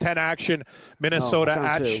 7-10 action. Minnesota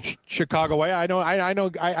at Chicago. I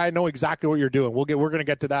know exactly what you're doing. We're going to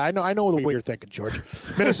get to that. I know the way you're thinking, George.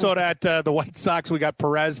 Minnesota at the White Sox. We got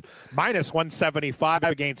Perez minus 175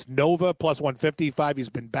 against Nova plus 155.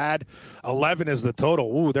 He's been bad. 11 is the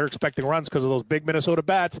total. Ooh, they're expecting runs because of those big Minnesota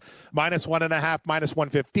bats. Minus 1.5, minus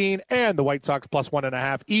 115, and the White Sox plus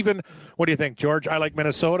 1.5 even. What do you think, George? I like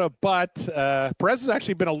Minnesota, but Perez has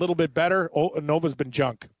actually been a little bit better. Nova's been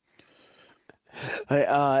junk. No,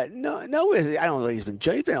 I don't think he's been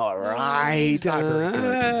junk. He's been all right. He's not very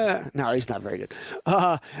good. No, he's not very good.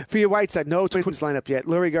 For your White Sox, no Twins lineup yet.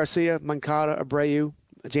 Lurie Garcia, Moncada, Abreu,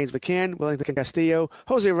 James McCann, Wellington Castillo,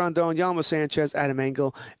 Jose Rondon, Yalmo Sanchez, Adam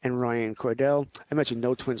Engel, and Ryan Cordell. I mentioned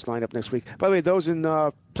no Twins lineup next week. By the way, those in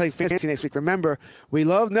play fantasy next week, remember, we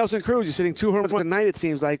love Nelson Cruz. He's hitting 2 home runs a night, it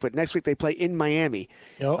seems like, but next week they play in Miami.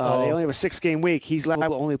 They only have a 6-game week. He's liable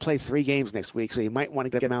to only play 3 games next week, so you might want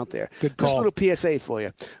to get him out there. Good call. Just a little PSA for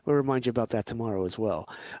you. We'll remind you about that tomorrow as well.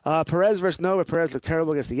 Perez versus Nova. Perez looked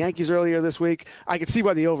terrible against the Yankees earlier this week. I can see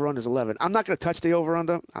why the over-under is 11. I'm not going to touch the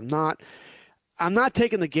over-under. I'm not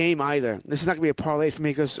taking the game either. This is not going to be a parlay for me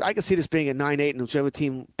because I can see this being a 9-8 and whichever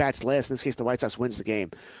team bats last. In this case, the White Sox wins the game.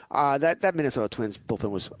 That Minnesota Twins bullpen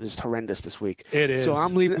was just horrendous this week. It is. So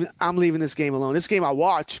I'm leaving this game alone. This game I'll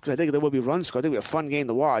watch because I think there will be runs scored. I think it'll be a fun game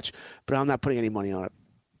to watch, but I'm not putting any money on it.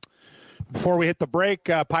 Before we hit the break,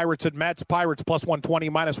 Pirates and Mets. Pirates plus 120,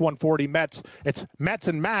 minus 140 Mets. It's Mets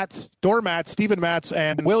and Mats, doormats, Steven Matz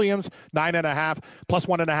and Williams, 9.5, plus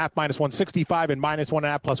 1.5, minus 165, and minus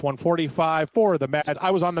 1.5, plus 145 for the Mets.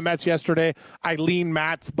 I was on the Mets yesterday. I lean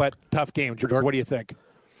Mats, but tough game. George, what do you think?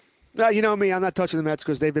 You know me, I'm not touching the Mets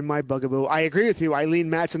because they've been my bugaboo. I agree with you. I lean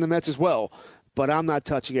Mats and the Mets as well, but I'm not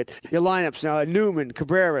touching it. Your lineups now: Newman,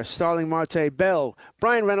 Cabrera, Starling Marte, Bell,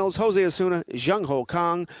 Brian Reynolds, Jose Osuna, Jung Ho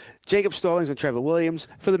Kang, Jacob Stallings, and Trevor Williams.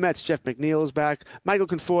 For the Mets, Jeff McNeil is back. Michael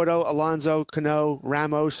Conforto, Alonso, Cano,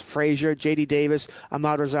 Ramos, Frazier, J.D. Davis,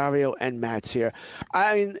 Ahmad Rosario, and Mats here.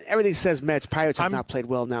 I mean, everything says Mets. Pirates have not played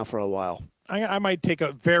well now for a while. I might take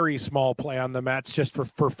a very small play on the Mets just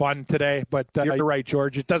for fun today, but you're right,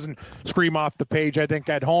 George. It doesn't scream off the page. I think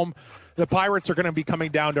at home, the Pirates are going to be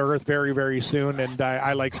coming down to earth very, very soon, and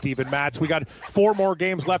I like Steven Matz. We got 4 more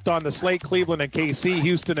games left on the slate: Cleveland and KC,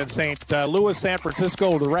 Houston and St. Louis, San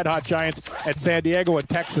Francisco, the Red Hot Giants at San Diego, and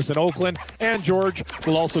Texas and Oakland. And George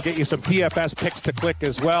will also get you some DFS picks to click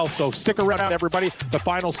as well. So stick around, everybody. The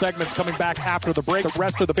final segment's coming back after the break. The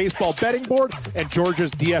rest of the baseball betting board and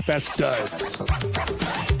George's DFS studs.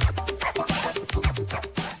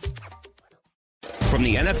 From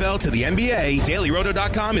the NFL to the NBA,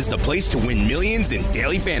 DailyRoto.com is the place to win millions in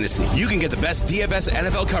daily fantasy. You can get the best DFS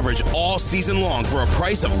NFL coverage all season long for a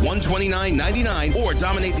price of $129.99, or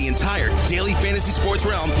dominate the entire daily fantasy sports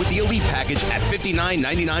realm with the Elite Package at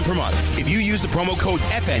 $59.99 per month. If you use the promo code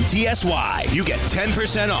FNTSY, you get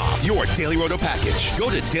 10% off your Daily Roto package. Go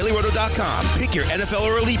to DailyRoto.com, pick your NFL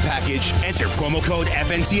or Elite Package, enter promo code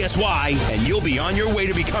FNTSY, and you'll be on your way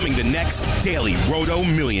to becoming the next Daily Roto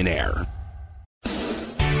millionaire.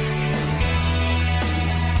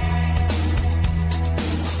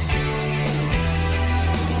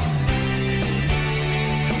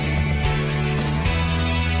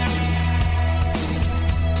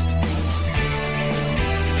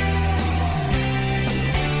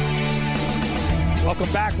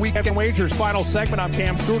 Welcome back. Weekend Wagers, final segment. I'm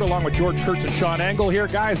Cam Stewart along with George Kurtz and Sean Engel here,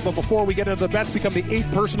 guys. But before we get into the bets, become the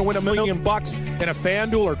 8th person to win $1 million in a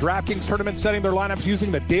FanDuel or DraftKings tournament, setting their lineups using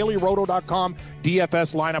the DailyRoto.com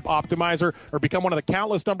DFS lineup optimizer, or become one of the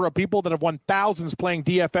countless number of people that have won thousands playing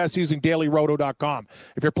DFS using DailyRoto.com.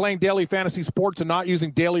 If you're playing daily fantasy sports and not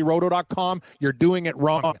using DailyRoto.com, you're doing it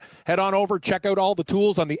wrong. Head on over, check out all the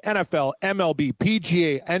tools on the NFL, MLB,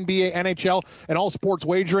 PGA, NBA, NHL, and all sports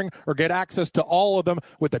wagering, or get access to all of them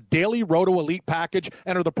with the Daily Roto Elite Package.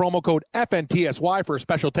 Enter the promo code FNTSY for a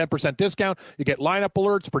special 10% discount. You get lineup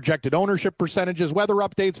alerts, projected ownership percentages, weather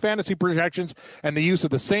updates, fantasy projections, and the use of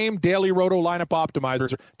the same Daily Roto lineup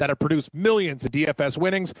optimizers that have produced millions of DFS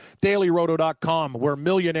winnings. DailyRoto.com, where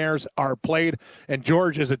millionaires are played. And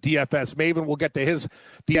George is a DFS maven. We'll get to his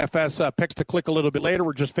DFS picks to click a little bit later.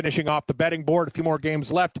 We're just finishing off the betting board. A few more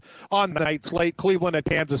games left on the night slate. Cleveland at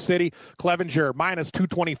Kansas City. Clevenger minus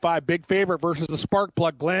 225, big favorite versus the spark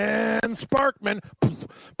plug Glenn Sparkman,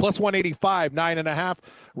 plus 185, 9.5.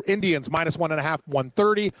 Indians minus 1.5,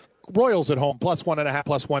 130. Royals at home plus 1.5,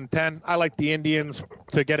 plus 110. I like the Indians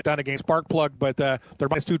to get it done against Sparkplug, but they're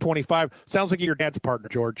minus 225. Sounds like you're your dance partner,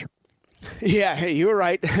 George. Yeah, hey, you were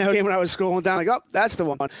right. When I was scrolling down, like, oh, that's the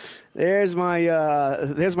one. There's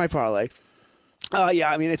my parlay.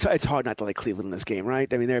 Yeah, I mean, it's hard not to like Cleveland in this game,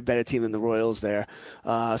 right? I mean, they're a better team than the Royals there.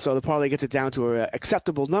 So the parlay gets it down to an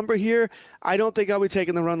acceptable number here. I don't think I'll be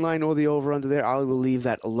taking the run line or the over-under there. I will leave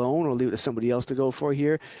that alone or leave it to somebody else to go for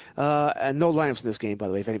here. And no lineups in this game, by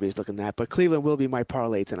the way, if anybody's looking at that. But Cleveland will be my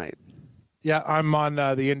parlay tonight. Yeah, I'm on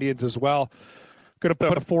the Indians as well. Going to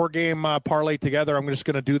put a 4-game parlay together. I'm just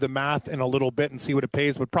going to do the math in a little bit and see what it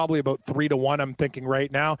pays, but probably about 3-1, I'm thinking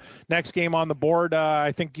right now. Next game on the board,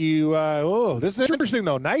 I think this is interesting,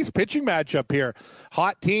 though. Nice pitching matchup here.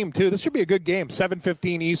 Hot team, too. This should be a good game.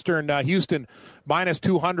 7:15 Eastern, Houston minus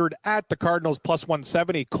 200 at the Cardinals, plus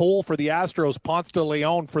 170. Cole for the Astros, Ponce de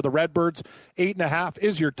Leon for the Redbirds. 8.5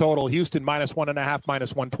 is your total. Houston minus 1.5,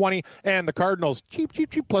 minus 120. And the Cardinals, cheap,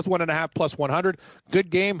 plus 1.5, plus 100.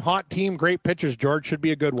 Good game, hot team, great pitchers, George. Should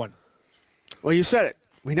be a good one. Well, you said it.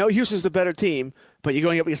 We know Houston's the better team, but you're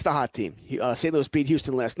going up against the hot team. St. Louis beat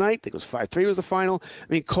Houston last night. I think it was 5-3 was the final.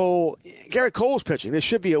 I mean, Garrett Cole's pitching. This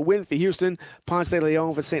should be a win for Houston. Ponce de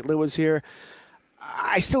Leon for St. Louis here.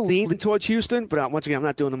 I still lean towards Houston, but once again, I'm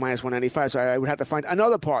not doing the minus 195, so I would have to find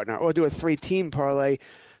another partner or do a 3-team parlay.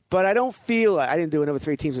 But I don't feel – I didn't do another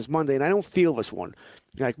 3 teams since Monday, and I don't feel this one.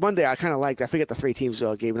 Like Monday, I kind of liked – I forget the 3 teams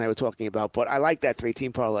Gabe and I were talking about, but I like that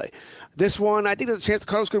 3-team parlay. This one, I think there's a chance the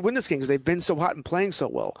Cardinals could win this game because they've been so hot and playing so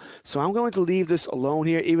well. So I'm going to leave this alone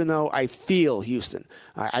here, even though I feel Houston.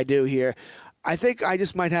 I do here. I think I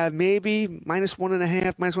just might have maybe minus 1.5,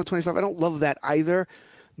 minus 125. I don't love that either.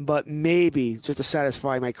 but maybe just to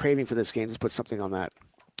satisfy my craving for this game, just put something on that.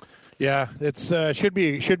 Yeah, it's should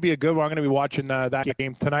be a good one. I'm going to be watching that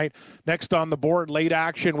game tonight. Next on the board, late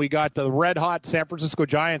action, we got the red-hot San Francisco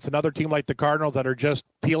Giants, another team like the Cardinals that are just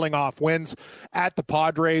peeling off wins at the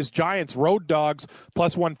Padres. Giants, road dogs,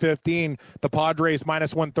 plus 115. The Padres,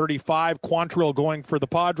 minus 135. Quantrill going for the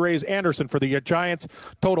Padres. Anderson for the Giants.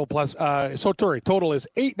 Total total is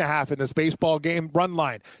 8.5 in this baseball game. Run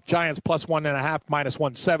line, Giants, plus 1.5, minus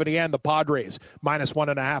 170. And the Padres, minus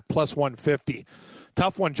 1.5, plus 150.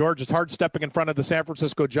 Tough one, George. It's hard stepping in front of the San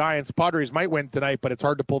Francisco Giants. Padres might win tonight, but it's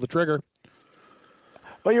hard to pull the trigger.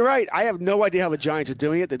 Well, you're right. I have no idea how the Giants are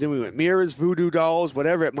doing it. They're doing it with mirrors, voodoo dolls,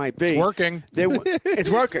 whatever it might be. It's working. It's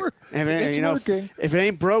working. It's working. If it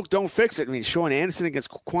ain't broke, don't fix it. I mean, Sean Anderson against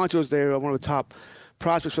Quantrill is there, one of the top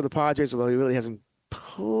prospects for the Padres, although he really hasn't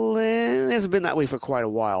been that way for quite a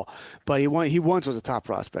while. But he once was a top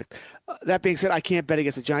prospect. That being said, I can't bet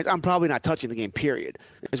against the Giants. I'm probably not touching the game, period,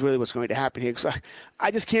 is really what's going to happen here. Because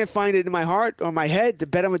I just can't find it in my heart or my head to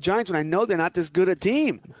bet on the Giants when I know they're not this good a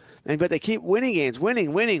team. But they keep winning games,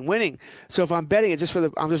 winning. So if I'm betting it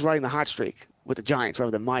I'm just riding the hot streak with the Giants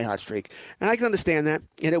rather than my hot streak. And I can understand that.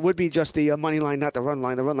 And it would be just the money line, not the run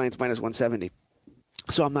line. The run line's minus 170.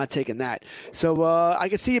 So I'm not taking that. So I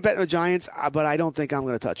could see you betting the Giants, but I don't think I'm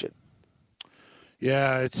going to touch it.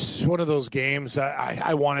 Yeah, it's one of those games.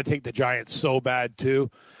 I want to take the Giants so bad,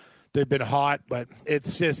 too. They've been hot, but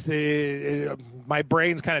it's just my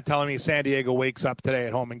brain's kind of telling me San Diego wakes up today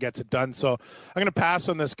at home and gets it done. So I'm going to pass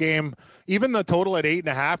on this game. Even the total at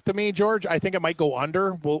 8.5 to me, George, I think it might go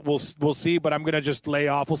under. We'll see, but I'm going to just lay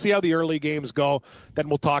off. We'll see how the early games go. Then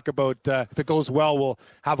we'll talk about if it goes well, we'll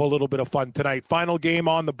have a little bit of fun tonight. Final game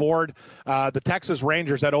on the board, the Texas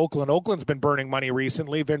Rangers at Oakland. Oakland's been burning money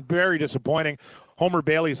recently, been very disappointing. Homer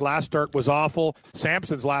Bailey's last start was awful.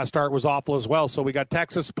 Sampson's last start was awful as well. So we got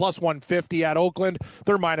Texas plus 150 at Oakland.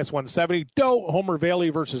 They're minus 170. Homer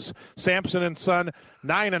Bailey versus Sampson and Son.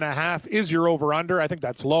 9.5 is your over-under. I think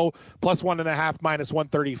that's low. Plus 1.5, minus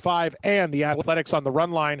 135. And the Athletics on the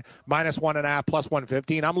run line, minus 1.5, plus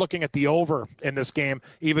 115. I'm looking at the over in this game,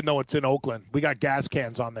 even though it's in Oakland. We got gas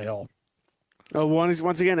cans on the hill.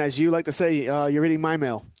 Once again, as you like to say, you're reading my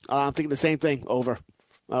mail. I'm thinking the same thing, over.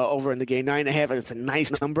 Over in the game, 9.5. It's a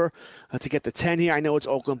nice number to get the 10 here. I know it's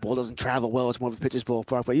Oakland. Ball doesn't travel well. It's more of a pitcher's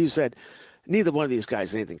ballpark. But you said neither one of these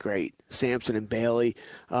guys is anything great. Sampson and Bailey.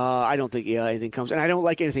 I don't think anything comes. And I don't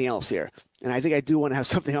like anything else here. And I think I do want to have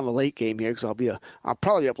something on the late game here because I'll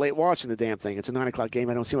probably be up late watching the damn thing. It's a 9 o'clock game.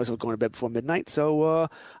 I don't see myself going to bed before midnight. So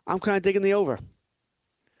I'm kind of digging the over.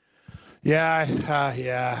 Yeah.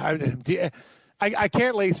 I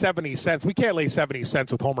can't lay 70 cents. We can't lay 70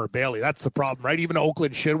 cents with Homer Bailey. That's the problem, right? Even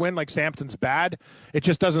Oakland should win, like Sampson's bad. It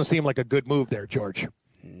just doesn't seem like a good move there, George.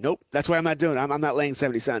 Nope. That's why I'm not doing it. I'm not laying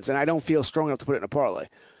 70 cents. And I don't feel strong enough to put it in a parlay.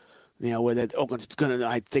 Where I think Oakland's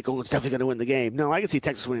definitely going to win the game. No, I can see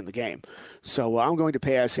Texas winning the game. So I'm going to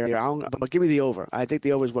pass here. But give me the over. I think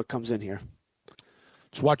the over is what comes in here.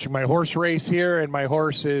 Just watching my horse race here, and my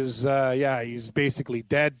horse is, he's basically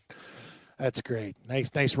dead. That's great.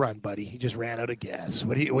 Nice run, buddy. He just ran out of gas.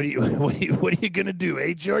 What are you gonna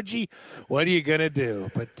do, Georgie? What are you gonna do?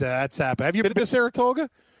 But that's happened. Have you been to Saratoga?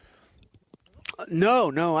 No.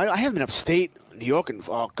 I haven't been upstate New York in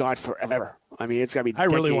forever. I mean, it's gotta be. I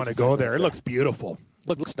really want to go there. It looks beautiful.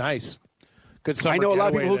 Looks nice. Good summer. I know a lot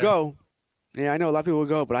of people who there. go. Yeah, I know a lot of people who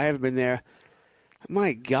go, but I haven't been there.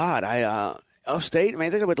 My God, upstate. I mean, I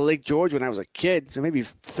think I went to Lake George when I was a kid, so maybe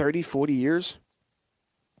 30, 40 years.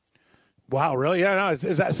 Wow, really? Yeah, no.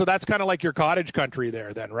 Is that so? That's kind of like your cottage country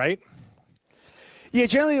there, then, right? Yeah,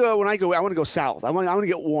 generally when I go, I want to go south. I want to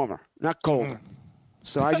get warmer, not cold.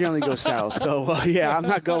 So I generally go south. So I'm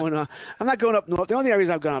not going. I'm not going up north. The only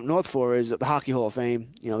reason I've gone up north for is the Hockey Hall of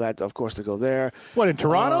Fame. That, of course, to go there. What, in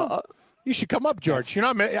Toronto? You should come up, George. You're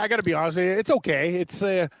not. I got to be honest with you. It's okay. It's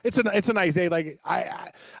a nice day. Like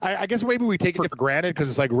I guess maybe we take it for granted because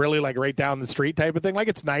it's like really like right down the street type of thing. Like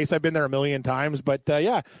it's nice. I've been there a million times. But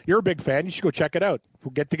you're a big fan. You should go check it out.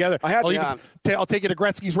 We'll get together. I'll take you to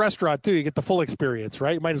Gretzky's restaurant too. You get the full experience,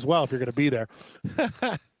 right? You might as well if you're going to be there.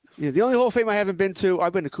 Yeah, the only Hall of Fame I haven't been to,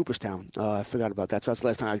 I've been to Cooperstown. I forgot about that. So that's the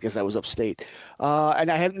last time I guess I was upstate.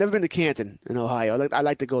 And I have never been to Canton in Ohio. I'd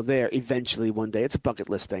like to go there eventually one day. It's a bucket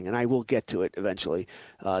list thing, and I will get to it eventually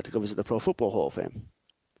to go visit the Pro Football Hall of Fame.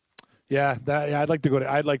 Yeah, I'd like to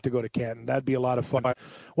go to Canton. That'd be a lot of fun.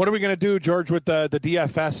 What are we going to do, George, with the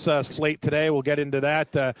DFS slate today? We'll get into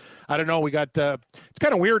that. I don't know. We got it's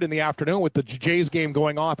kind of weird in the afternoon with the Jays game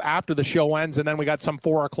going off after the show ends, and then we got some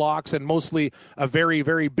 4 o'clocks and mostly a very,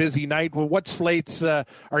 very busy night. Well, what slates are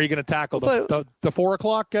you going to tackle? The 4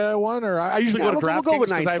 o'clock one, or I usually go to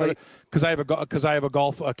DraftKings because I have a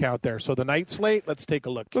golf account there. So the night slate. Let's take a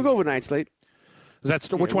look. We'll go with night slate. Is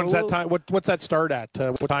that which one's that time? What's that start at?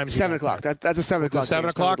 What time? 7 o'clock. That's a 7 o'clock.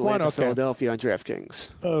 7 o'clock one. Okay. Philadelphia on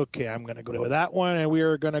DraftKings. Okay, I'm going to go to that one, and we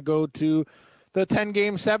are going to go to the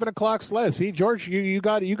 10-game 7 o'clock sled. See, George, you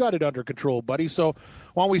got it under control, buddy. So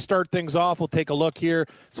why don't we start things off? We'll take a look here.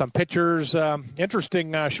 Some pitchers.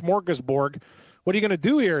 Interesting smorgasbord. What are you going to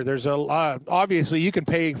do here? There's obviously you can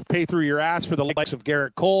pay through your ass for the likes of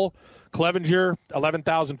Garrett Cole, Clevenger,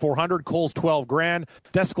 11,400. Cole's 12 grand.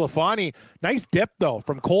 DeSclafani, nice dip though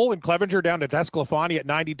from Cole and Clevenger down to DeSclafani at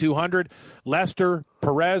 9,200. Lester,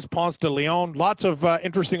 Perez, Ponce de Leon. Lots of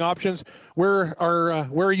interesting options. Where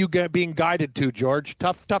are you being guided to, George?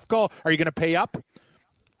 Tough call. Are you going to pay up?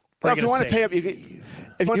 Well, if you want to pay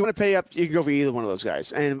up, you can go for either one of those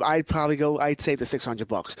guys. And I'd save the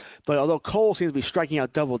 $600. But although Cole seems to be striking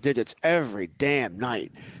out double digits every damn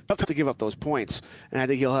night, tough to give up those points. And I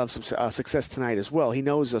think he'll have some success tonight as well. He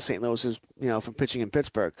knows St. Louis is, from pitching in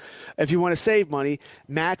Pittsburgh. If you want to save money,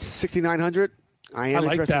 Matt's 6,900. I am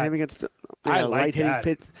interested in him against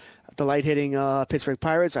the light-hitting Pittsburgh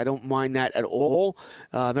Pirates. I don't mind that at all.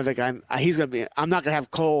 I'm not going to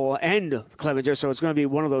have Cole and Clevenger, so it's going to be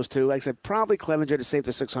one of those two. Like I said, probably Clevenger to save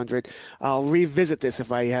the $600. I'll revisit this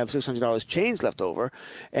if I have $600 change left over.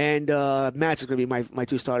 And Matt's is going to be my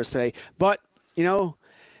two starters today. But,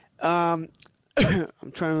 I'm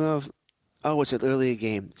trying to it's an early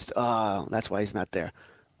game. That's why he's not there.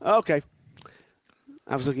 Okay.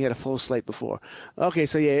 I was looking at a full slate before. Okay,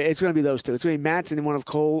 so yeah, it's going to be those two. It's going to be Matson and one of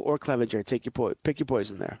Cole or Clevenger. Pick your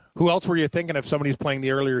poison there. Who else were you thinking if somebody's playing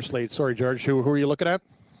the earlier slate? Sorry, George. Who are you looking at?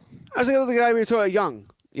 I was thinking of the guy we were talking about, Young.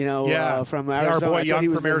 From Arizona. Our boy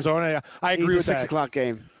Young from Arizona. I agree with that. 6 o'clock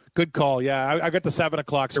game. Good call. Yeah, I got the 7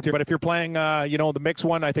 o'clock too. But if you're playing, the mix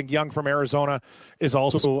one, I think Young from Arizona is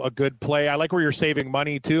also a good play. I like where you're saving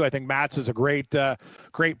money too. I think Matz is a great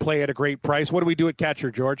play at a great price. What do we do at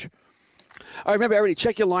catcher, George? All right, remember, everybody,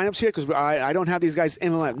 check your lineups here because I don't have these guys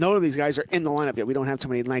in the lineup. None of these guys are in the lineup yet. We don't have too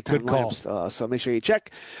many nighttime lineups, so make sure you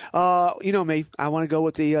check. You know me. I want to go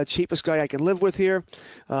with the cheapest guy I can live with here.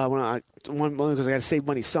 One because I got to save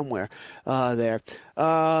money somewhere there.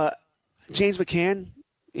 James McCann.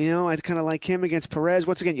 I kind of like him against Perez.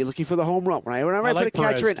 Once again, you're looking for the home run. Whenever I put a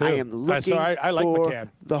catcher in, I am looking for McCann.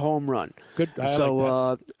 The home run. Good. I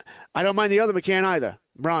don't mind the other McCann either,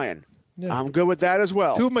 Brian. Yeah. I'm good with that as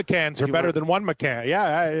well. 2 McCanns are better than 1 McCann.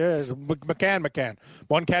 Yeah. McCann.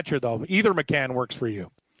 One catcher, though. Either McCann works for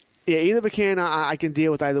you. Yeah, either McCann, I can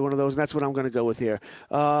deal with either one of those, and that's what I'm going to go with here.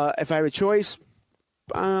 If I have a choice,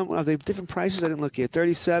 are they different prices? I didn't look yet.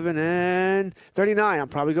 37 and 39. I'm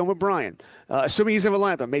probably going with Brian. Assuming he's in the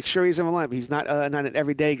lineup. Make sure he's in the lineup. He's not an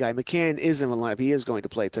everyday guy. McCann is in the lineup. He is going to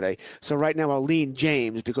play today. So right now I'll lean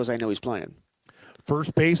James because I know he's playing.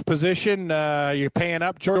 First base position, you're paying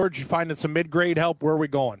up, George. You're finding some mid-grade help. Where are we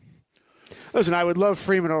going? Listen, I would love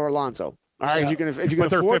Freeman or Alonso. All right, if you can afford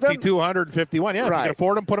them, 5,251. Yeah, right. If you can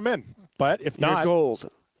afford them, put them in. But if not, you're gold.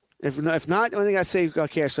 If not, I think I save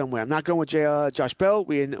cash somewhere. I'm not going with Josh Bell.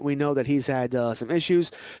 We know that he's had some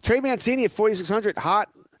issues. Trey Mancini at 4,600, hot.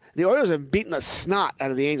 The Orioles have beaten the snot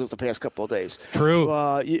out of the Angels the past couple of days.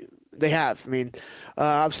 True. They have.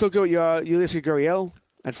 I'm still good with Ulysses Gurriel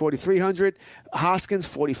at 4,300. Hoskins,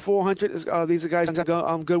 4,400. These are guys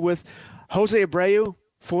I'm good with. Jose Abreu,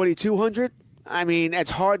 4,200.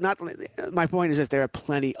 It's hard not. My point is that there are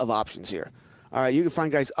plenty of options here. All right, you can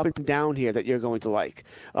find guys up and down here that you're going to like.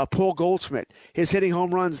 Paul Goldschmidt, his hitting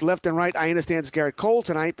home runs left and right. I understand it's Garrett Cole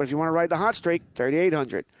tonight, but if you want to ride the hot streak,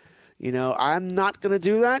 3,800. I'm not going to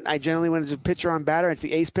do that. I generally, when it's a pitcher on batter, it's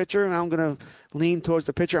the ace pitcher, and I'm going to lean towards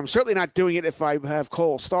the pitcher. I'm certainly not doing it if I have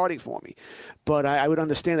Cole starting for me. But I would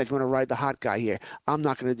understand that if you want to ride the hot guy here. I'm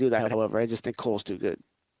not going to do that, however. I just think Cole's too good.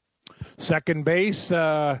 Second base,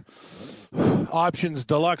 options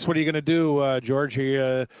deluxe. What are you going to do, George?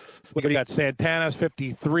 You got Santana's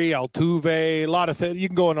 53, Altuve, a lot of things. You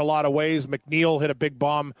can go in a lot of ways. McNeil hit a big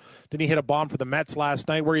bomb. Didn't he hit a bomb for the Mets last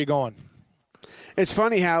night? Where are you going? It's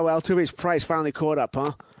funny how Altuve's price finally caught up,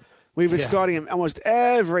 huh? We've been starting him almost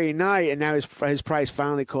every night, and now his price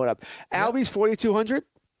finally caught up. Albie's 4,200.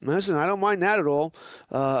 Listen, I don't mind that at all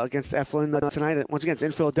against Eflin tonight. Once again, it's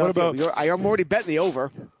in Philadelphia. I'm already betting the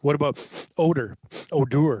over. What about Odor?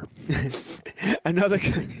 Another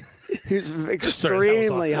He's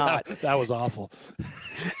extremely hot. That was awful.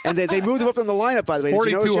 And they moved him up in the lineup, by the way.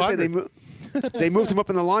 4,200. They moved him up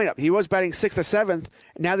in the lineup. He was batting 6th or 7th.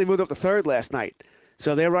 Now they moved up to 3rd last night.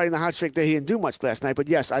 So they're riding the hot streak there. He didn't do much last night. But,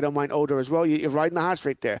 yes, I don't mind Odor as well. You're riding the hot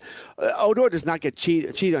streak there. Odor does not get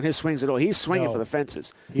cheat on his swings at all. He's swinging for the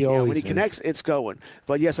fences. When he connects, it's going.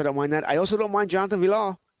 But, yes, I don't mind that. I also don't mind Jonathan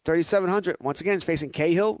Villar, 3,700. Once again, he's facing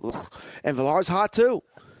Cahill. And Villar's hot, too.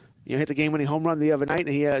 Hit the game-winning home run the other night, and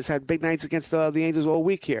he has had big nights against the Angels all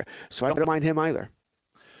week here. So I don't mind him either.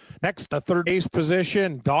 Next, the third base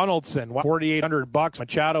position, Donaldson, $4,800.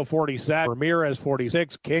 Machado, 47. Ramirez,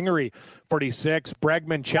 46. Kingery, 46.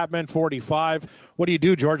 Bregman, Chapman, 45. What do you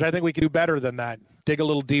do, George? I think we can do better than that. Dig a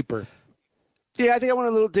little deeper. Yeah, I think I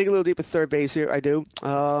want to dig a little deeper third base here. I do.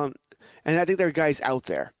 And I think there are guys out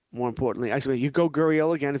there. More importantly, actually, you go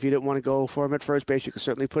Gurriel again. If you didn't want to go for him at first base, you can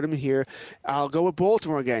certainly put him here. I'll go with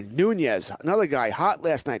Baltimore again. Nunez, another guy, hot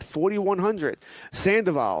last night, 4,100.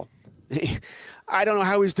 Sandoval. I don't know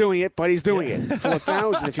how he's doing it, but he's doing it for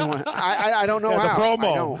 1,000 if you want. I don't know how. The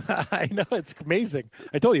promo. I know. It's amazing.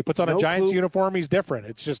 I told you, he puts on a Giants uniform. He's different.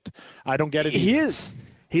 It's just, I don't get it. He is.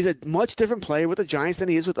 He's a much different player with the Giants than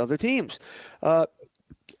he is with other teams.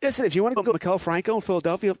 Listen, if you want to go Maikel Franco in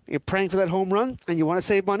Philadelphia, you're praying for that home run, and you want to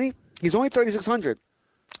save money, he's only 3,600.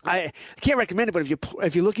 I can't recommend it, but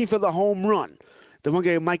if you're looking for the home run, the one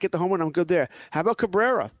guy who might get the home run, I'm good there. How about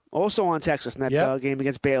Cabrera, also on Texas in that game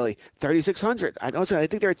against Bailey, 3,600. I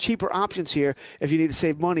think there are cheaper options here if you need to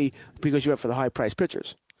save money because you went for the high-priced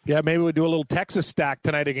pitchers. Yeah, maybe we'll do a little Texas stack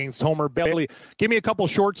tonight against Homer Bailey. Give me a couple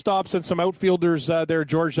shortstops and some outfielders there,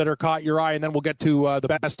 George, that are caught your eye, and then we'll get to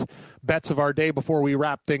the best bets of our day before we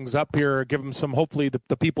wrap things up here. Give them some, hopefully,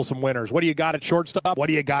 the people some winners. What do you got at shortstop? What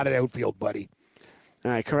do you got at outfield, buddy? All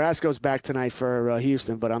right, Carrasco's back tonight for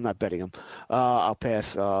Houston, but I'm not betting him. I'll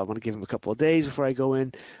pass. I want to give him a couple of days before I go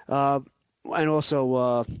in. And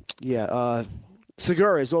also,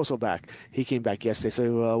 Segura is also back. He came back yesterday,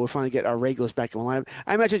 so we'll finally get our regulars back in line.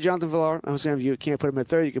 I mentioned Jonathan Villar. I was saying if you can't put him at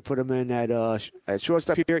third, you can put him in at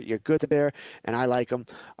shortstop here. You're good there, and I like him.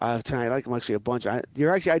 Tonight, I like him actually a bunch.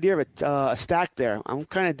 Your actually idea of a stack there, I'm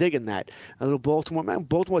kind of digging that. A little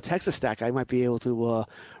Baltimore, Texas stack. I might be able to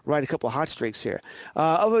ride a couple of hot streaks here.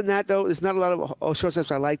 Other than that, though, there's not a lot of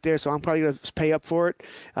shortstops I like there, so I'm probably going to pay up for it.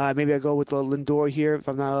 Maybe I'll go with Lindor here. If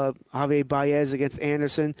I'm not Javier Baez against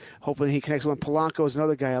Anderson, hoping he connects with Polanco is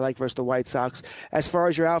another guy I like versus the White Sox. As far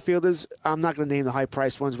as your outfielders, I'm not going to name the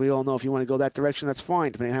high-priced ones. We all know if you want to go that direction, that's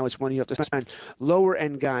fine, depending on how much money you have to spend.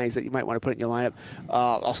 Lower-end guys that you might want to put in your lineup.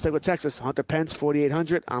 I'll stick with Texas. Hunter Pence,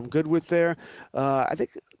 4,800. I'm good with there. I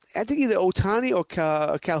think either Ohtani or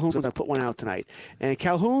Calhoun's going to put one out tonight. And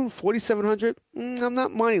Calhoun, 4,700. I'm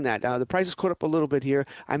not minding that. The price is caught up a little bit here.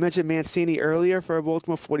 I mentioned Mancini earlier for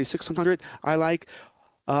Baltimore, 4,600. I like.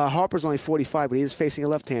 Harper's only 45, but he is facing a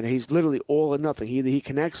left-hander. He's literally all or nothing. Either he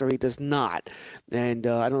connects or he does not. And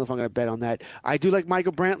I don't know if I'm going to bet on that. I do like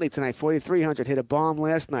Michael Brantley tonight, 4,300. Hit a bomb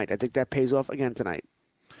last night. I think that pays off again tonight.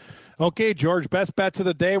 Okay, George, best bets of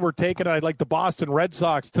the day. We're taking, I'd like the Boston Red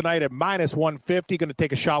Sox tonight at -150. Going to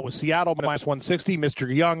take a shot with Seattle, -160.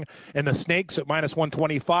 Mr. Young and the Snakes at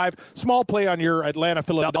 -125. Small play on your Atlanta,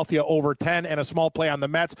 Philadelphia over 10, and a small play on the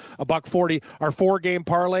Mets, $140. Our 4-game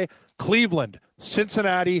parlay, Cleveland,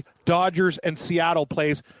 Cincinnati, Dodgers, and Seattle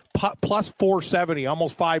plays plus 470,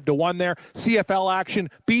 almost 5-1 there. CFL action,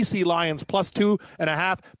 BC Lions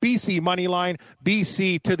 +2.5. BC money line,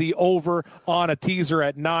 BC to the over on a teaser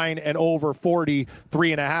at 9 and over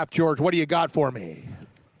 43.5. George, what do you got for me?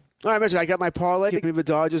 All right, Mitchell, I got my parlay. Give me the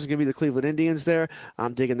Dodgers and give me the Cleveland Indians there.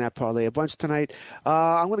 I'm digging that parlay a bunch tonight.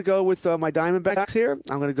 I'm going to go with my Diamondbacks here.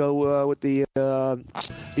 I'm going to go with the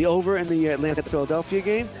over in the Atlanta-Philadelphia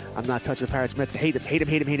game. I'm not touching the Pirates. Mets. Hate them. Hate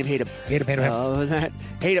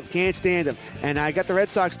them. Can't stand them. And I got the Red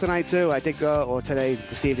Sox tonight, too. I think, or today,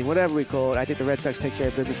 this evening, whatever we call it. I think the Red Sox take care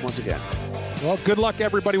of business once again. Well, good luck,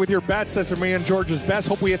 everybody, with your bets. That's me and George's best.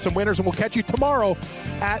 Hope we hit some winners, and we'll catch you tomorrow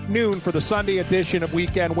at noon for the Sunday edition of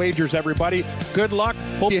Weekend Wagers, everybody. Good luck.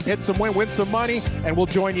 Hope you hit some win some money, and we'll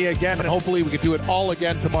join you again, and hopefully we can do it all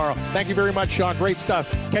again tomorrow. Thank you very much, Sean. Great stuff.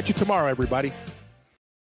 Catch you tomorrow, everybody.